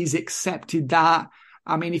 I think he's accepted that.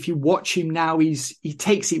 I mean, if you watch him now, he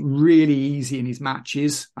takes it really easy in his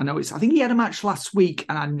matches. I think he had a match last week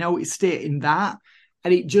and I noticed it in that.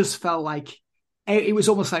 And it just felt like, it was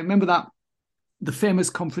almost like, remember the famous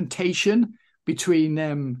confrontation between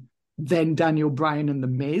then Daniel Bryan and The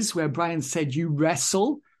Miz, where Bryan said, you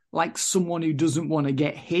wrestle like someone who doesn't want to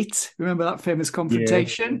get hit. Remember that famous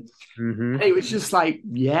confrontation? Yeah. Mm-hmm. It was just like,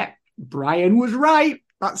 yeah, Bryan was right.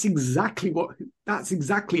 That's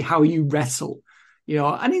exactly how you wrestle.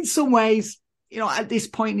 And in some ways, at this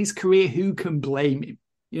point in his career, who can blame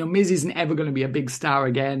him? Miz isn't ever going to be a big star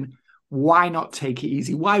again. why not take it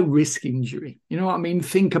easy? Why risk injury? You know what I mean?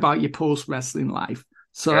 Think about your post-wrestling life.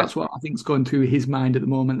 So that's what I think is going through his mind at the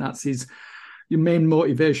moment. That's your main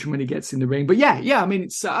motivation when he gets in the ring. But yeah, I mean,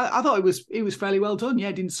 it's I thought it was fairly well done. Yeah,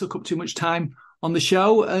 it didn't suck up too much time on the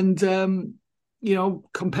show, and you know,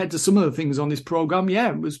 compared to some of the things on this program,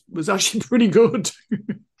 yeah, it was actually pretty good.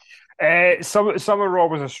 Summer Raw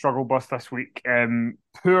was a struggle bus this week.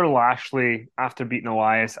 Poor Lashley, after beating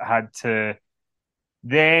Elias, had to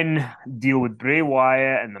then deal with Bray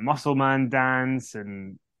Wyatt and the Muscle Man dance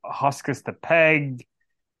and Huskus the Pig,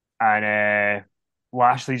 and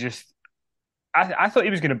Lashley just. I thought he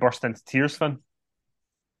was going to burst into tears, Finn.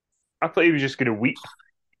 I thought he was just going to weep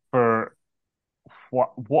for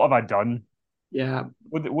what have I done? Yeah.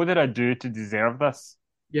 What did I do to deserve this?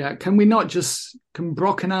 Yeah. Can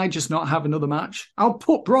Brock and I just not have another match? I'll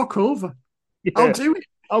put Brock over. Yeah. I'll do it.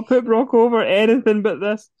 I'll put Brock over anything but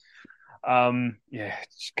this. Yeah,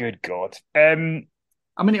 good God. I mean,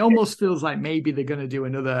 it almost feels like maybe they're going to do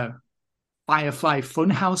another Firefly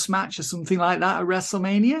Funhouse match or something like that at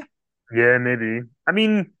WrestleMania. Yeah, maybe. I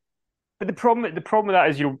mean, but the problem with that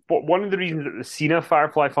is, you know, one of the reasons that the Cena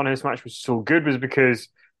Firefly Funhouse match was so good was because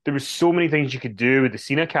there was so many things you could do with the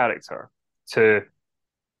Cena character to,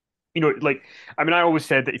 you know, like, I mean, I always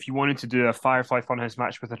said that if you wanted to do a Firefly Funhouse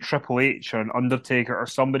match with a Triple H or an Undertaker or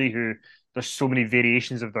somebody who there's so many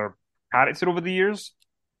variations of their character over the years,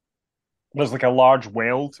 there's like a large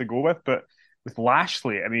well to go with. But with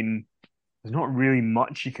Lashley, I mean, there's not really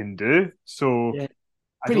much you can do. So. Yeah.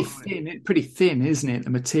 Pretty thin, isn't it?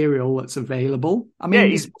 The material that's available. I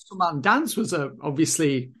mean, this Muscle Man Dance was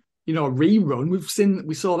obviously, you know, a rerun.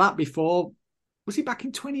 We saw that before. Was he back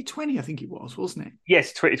in 2020? I think it was, wasn't it?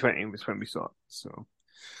 Yes, 2020 was when we saw it. So,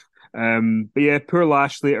 but yeah, poor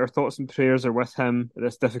Lashley. Our thoughts and prayers are with him at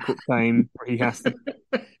this difficult time where he has to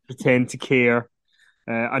pretend to care.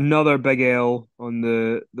 Another big L on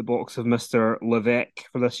the box of Mr. Levesque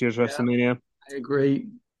for this year's WrestleMania. I agree.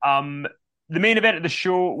 The main event of the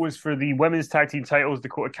show was for the women's tag team titles,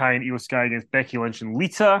 Dakota Kai and Io Sky against Becky Lynch and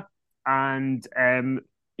Lita. And,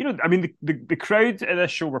 you know, I mean, the crowd at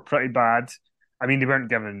this show were pretty bad. I mean, they weren't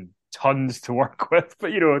given tons to work with,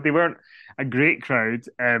 but, you know, they weren't a great crowd.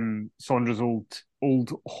 Sandra's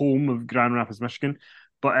old home of Grand Rapids, Michigan.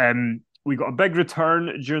 But we got a big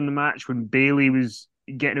return during the match when Bayley was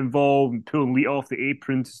getting involved and pulling Lita off the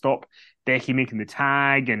apron to stop Becky making the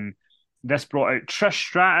tag, and this brought out Trish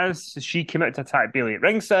Stratus. She came out to attack Bayley at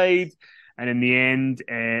ringside. And in the end,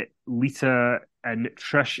 Lita and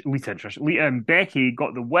Becky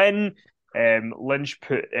got the win. Lynch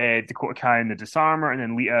put Dakota Kai in the disarmer, and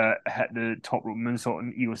then Lita hit the top rope moonsault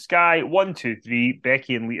on Io Sky. 1, 2, 3.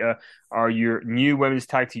 Becky and Lita are your new women's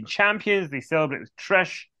tag team champions. They celebrate with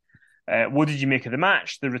Trish. What did you make of the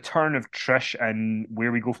match? The return of Trish, and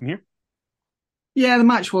where we go from here? Yeah, the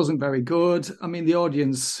match wasn't very good. I mean, the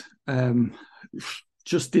audience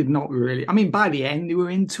just did not really. I mean, by the end, they were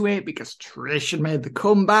into it because Trish had made the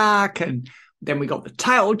comeback, and then we got the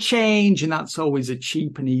title change, and that's always a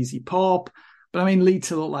cheap and easy pop. But I mean,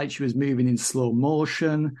 Lita looked like she was moving in slow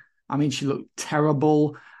motion. I mean, she looked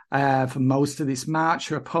terrible for most of this match.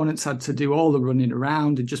 Her opponents had to do all the running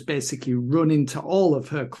around and just basically run into all of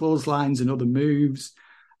her clotheslines and other moves.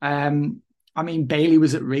 I mean, Bayley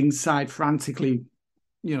was at ringside frantically,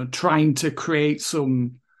 you know, trying to create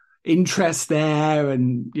some interest there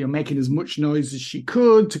and, you know, making as much noise as she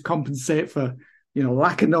could to compensate for, you know,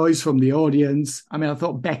 lack of noise from the audience. I mean, I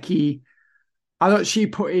thought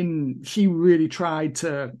she really tried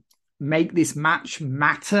to make this match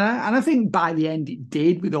matter. And I think by the end it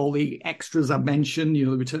did, with all the extras I mentioned, you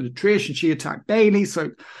know, the return of Trish, and she attacked Bayley. So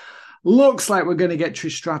it looks like we're going to get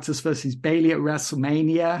Trish Stratus versus Bayley at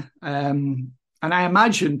WrestleMania. And I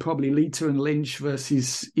imagine probably Lita and Lynch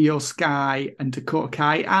versus Io Sky and Dakota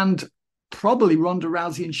Kai, and probably Ronda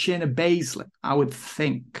Rousey and Shayna Baszler, I would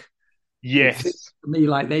think. Yes. For me,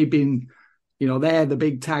 like they've been, you know, they're the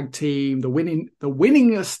big tag team, the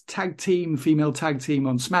winningest tag team, female tag team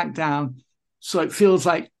on SmackDown. So it feels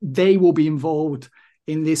like they will be involved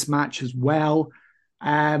in this match as well.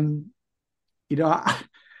 You know,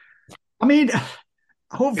 I mean,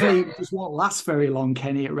 hopefully it just won't last very long,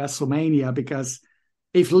 Kenny, at WrestleMania, because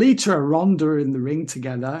if Lita and Ronda are in the ring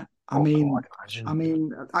together, I mean,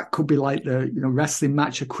 that could be like the, you know, wrestling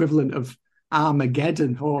match equivalent of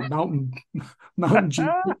Armageddon or Mountain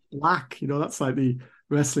Dew Black. You know, that's like the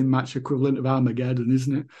wrestling match equivalent of Armageddon,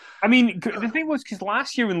 isn't it? I mean, the thing was, because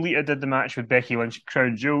last year when Lita did the match with Becky Lynch and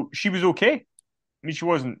Crown Jewel, she was okay. I mean, she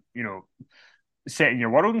wasn't, you know, setting your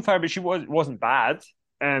world on fire, but she wasn't bad.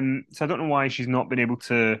 So I don't know why she's not been able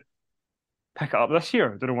to pick it up this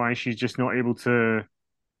year. I don't know why she's just not able to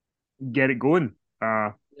get it going.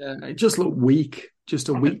 Yeah, it just looked weak, just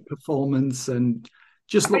a weak performance, and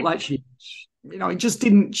just looked like she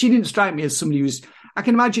didn't strike me as somebody who's. I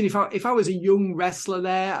can imagine if I was a young wrestler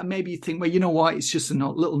there, and maybe you think, well, you know what, it's just a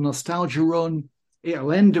little nostalgia run.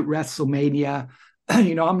 It'll end at WrestleMania.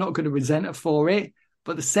 I'm not going to resent her for it.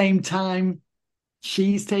 But at the same time,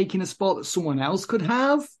 she's taking a spot that someone else could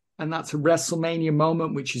have. And that's a WrestleMania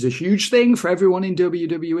moment, which is a huge thing for everyone in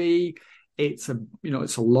WWE. It's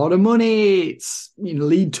a lot of money. It's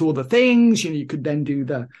lead to other things. You could then do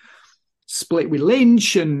the split with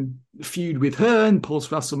Lynch and feud with her and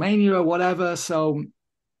post WrestleMania or whatever. So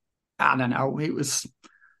I don't know. It was,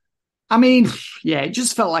 it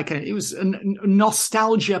just felt like it was a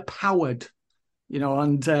nostalgia powered,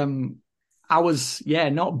 and I was,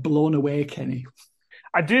 not blown away, Kenny.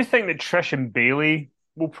 I do think that Trish and Bayley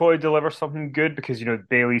will probably deliver something good because,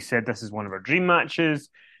 Bayley said this is one of her dream matches.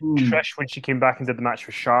 Trish, when she came back and did the match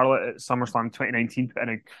with Charlotte at SummerSlam 2019, put in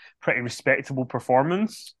a pretty respectable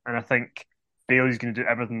performance. And I think Bayley's going to do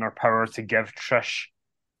everything in her power to give Trish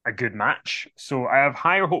a good match. So I have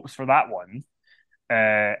higher hopes for that one.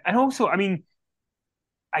 And also, I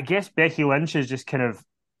guess Becky Lynch is just kind of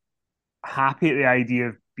happy at the idea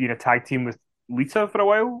of being a tag team with Lita for a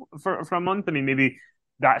while, for a month. Maybe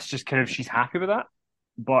that's just kind of, she's happy with that.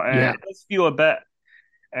 But it does feel a bit...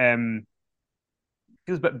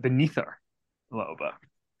 feels a bit beneath her a little bit,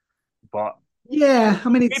 but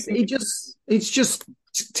it's just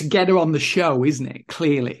to get her on the show, isn't it?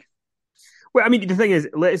 Clearly. Well, the thing is,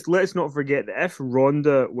 let's not forget that if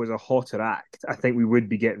Ronda was a hotter act, I think we would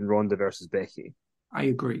be getting Ronda versus Becky. I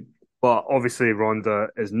agree, but obviously Ronda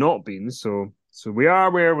has not been, so we are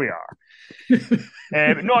where we are.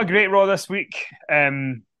 Not a great Raw this week.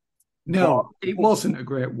 No, it wasn't a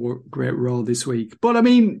great Raw this week, but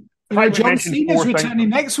John Cena's returning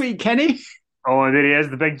next week, Kenny. Oh, there he is.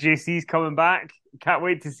 The big JC's coming back. Can't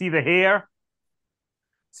wait to see the hair.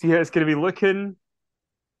 See how it's going to be looking.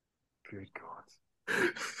 Good God.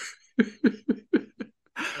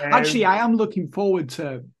 Actually, I am looking forward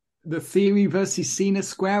to the Theory versus Cena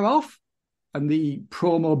square off and the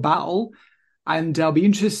promo battle. And I'll be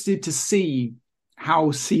interested to see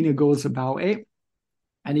how Cena goes about it.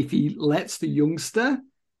 And if he lets the youngster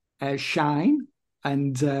shine.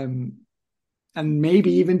 And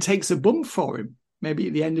maybe even takes a bump for him. Maybe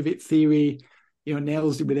at the end of it, Theory,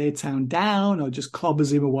 nails him with A-Town down or just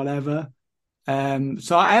clobbers him or whatever.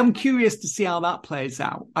 So I am curious to see how that plays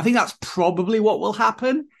out. I think that's probably what will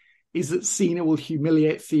happen, is that Cena will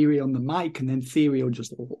humiliate Theory on the mic, and then Theory will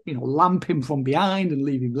just, lamp him from behind and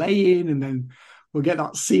leave him laying, and then we'll get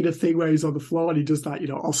that Cena thing where he's on the floor and he does that,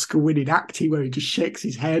 Oscar-winning acting where he just shakes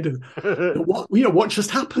his head and what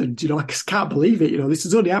just happened? I just can't believe it. This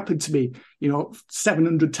has only happened to me,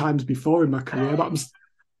 700 times before in my career, but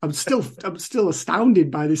I'm still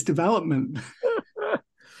astounded by this development.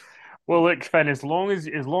 Well, look, Finn, as long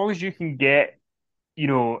as you can get,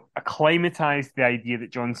 acclimatized to the idea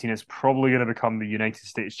that John Cena is probably going to become the United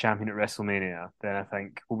States champion at WrestleMania, then I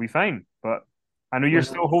think we'll be fine. But I know you're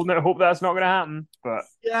still holding out hope that's not going to happen, but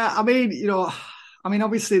yeah,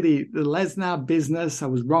 obviously the Lesnar business, I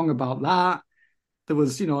was wrong about that. There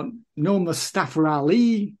was, no Mustafa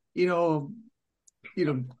Ali,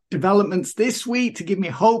 developments this week to give me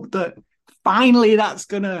hope that finally that's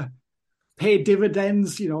going to pay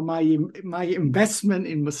dividends. My investment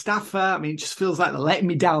in Mustafa. It just feels like they're letting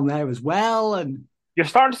me down there as well. And you're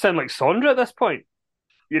starting to sound like Sondra at this point,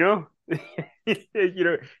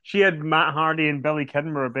 she had Matt Hardy and Billy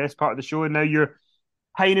Kidman were the best part of the show, and now you're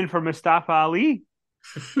pining for Mustafa Ali.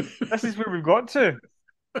 This is where we've got to.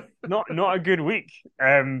 Not a good week.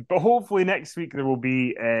 But hopefully next week there will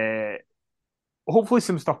be hopefully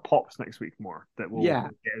some stuff pops next week more that will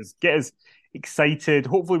get us excited.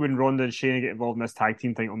 Hopefully when Ronda and Shayna get involved in this tag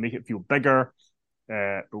team thing, it'll make it feel bigger.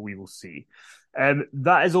 But we will see.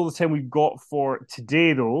 That is all the time we've got for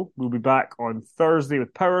today, though. We'll be back on Thursday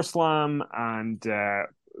with Power Slam and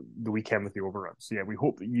the weekend with the Overrun. So, we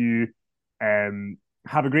hope that you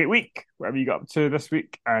have a great week, whatever you got up to this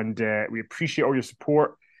week. And we appreciate all your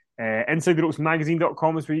support.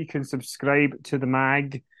 InsideTheRopesMagazine.com is where you can subscribe to the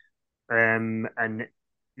mag. And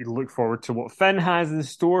you look forward to what Finn has in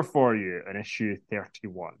store for you in issue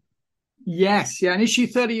 31. Yes, and issue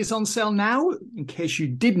 30 is on sale now, in case you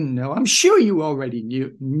didn't know. I'm sure you already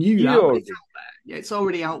knew that, but it's out there. Yeah, it's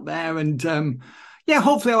already out there. And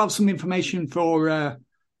hopefully I'll have some information for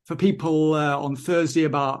people on Thursday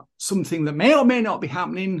about something that may or may not be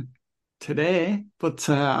happening today, but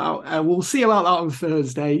we'll see about that on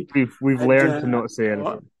Thursday. We've learned to not say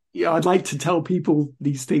anything. I'd like to tell people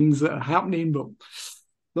these things that are happening, but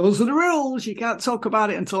those are the rules. You can't talk about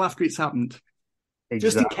it until after it's happened. Exactly.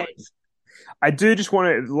 Just in case. I do just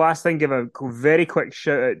want to, last thing, give a very quick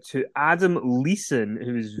shout out to Adam Leeson,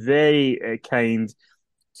 who was very kind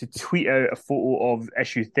to tweet out a photo of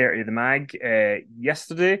issue 30 of the mag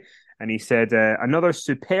yesterday. And he said, another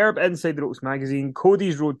superb Inside the Ropes magazine,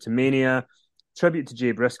 Cody's Road to Mania, tribute to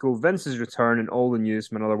Jay Briscoe, Vince's return, and all the news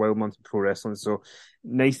from another wild month of pro wrestling. So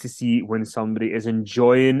nice to see when somebody is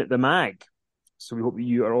enjoying the mag. So we hope that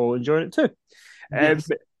you are all enjoying it too. Yes.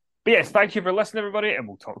 But yes, thank you for listening, everybody, and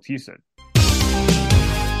we'll talk to you soon.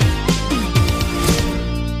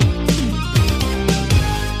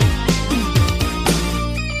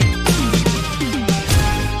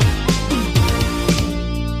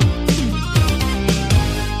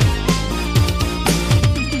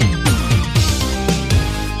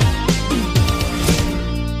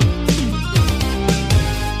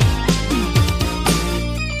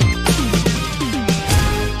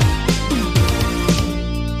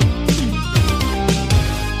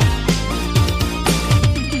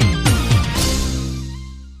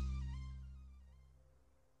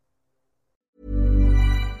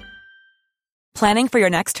 Planning for your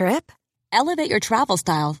next trip? Elevate your travel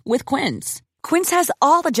style with Quince. Quince has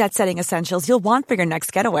all the jet-setting essentials you'll want for your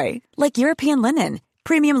next getaway, like European linen,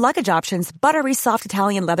 premium luggage options, buttery soft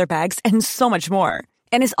Italian leather bags, and so much more.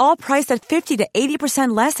 And is all priced at 50 to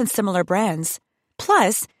 80% less than similar brands.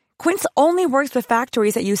 Plus, Quince only works with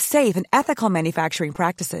factories that use safe and ethical manufacturing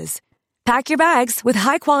practices. Pack your bags with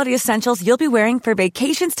high-quality essentials you'll be wearing for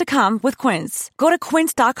vacations to come with Quince. Go to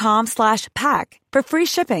quince.com/pack for free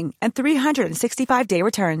shipping and 365-day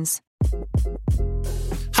returns.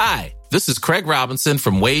 Hi, this is Craig Robinson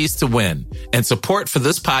from Ways to Win, and support for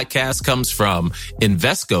this podcast comes from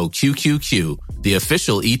Invesco QQQ, the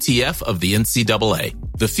official ETF of the NCAA.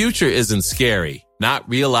 The future isn't scary. Not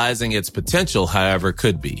realizing its potential, however,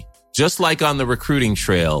 could be. Just like on the recruiting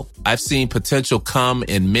trail, I've seen potential come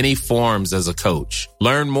in many forms as a coach.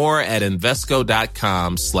 Learn more at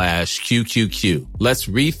Invesco.com/QQQ. Let's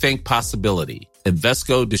rethink possibility.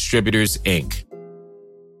 Invesco Distributors, Inc.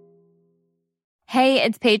 Hey,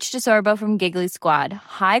 it's Paige DeSorbo from Giggly Squad.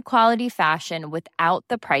 High quality fashion without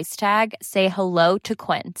the price tag. Say hello to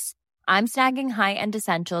Quince. I'm snagging high-end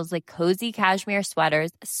essentials like cozy cashmere sweaters,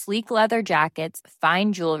 sleek leather jackets,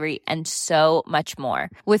 fine jewelry, and so much more.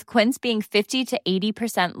 With Quince being 50 to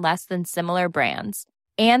 80% less than similar brands.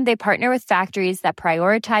 And they partner with factories that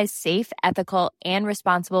prioritize safe, ethical, and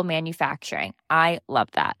responsible manufacturing. I love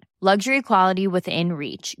that. Luxury quality within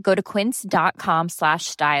reach. Go to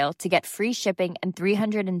quince.com/style to get free shipping and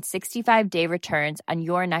 365-day returns on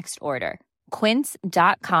your next order.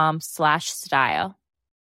 Quince.com/style.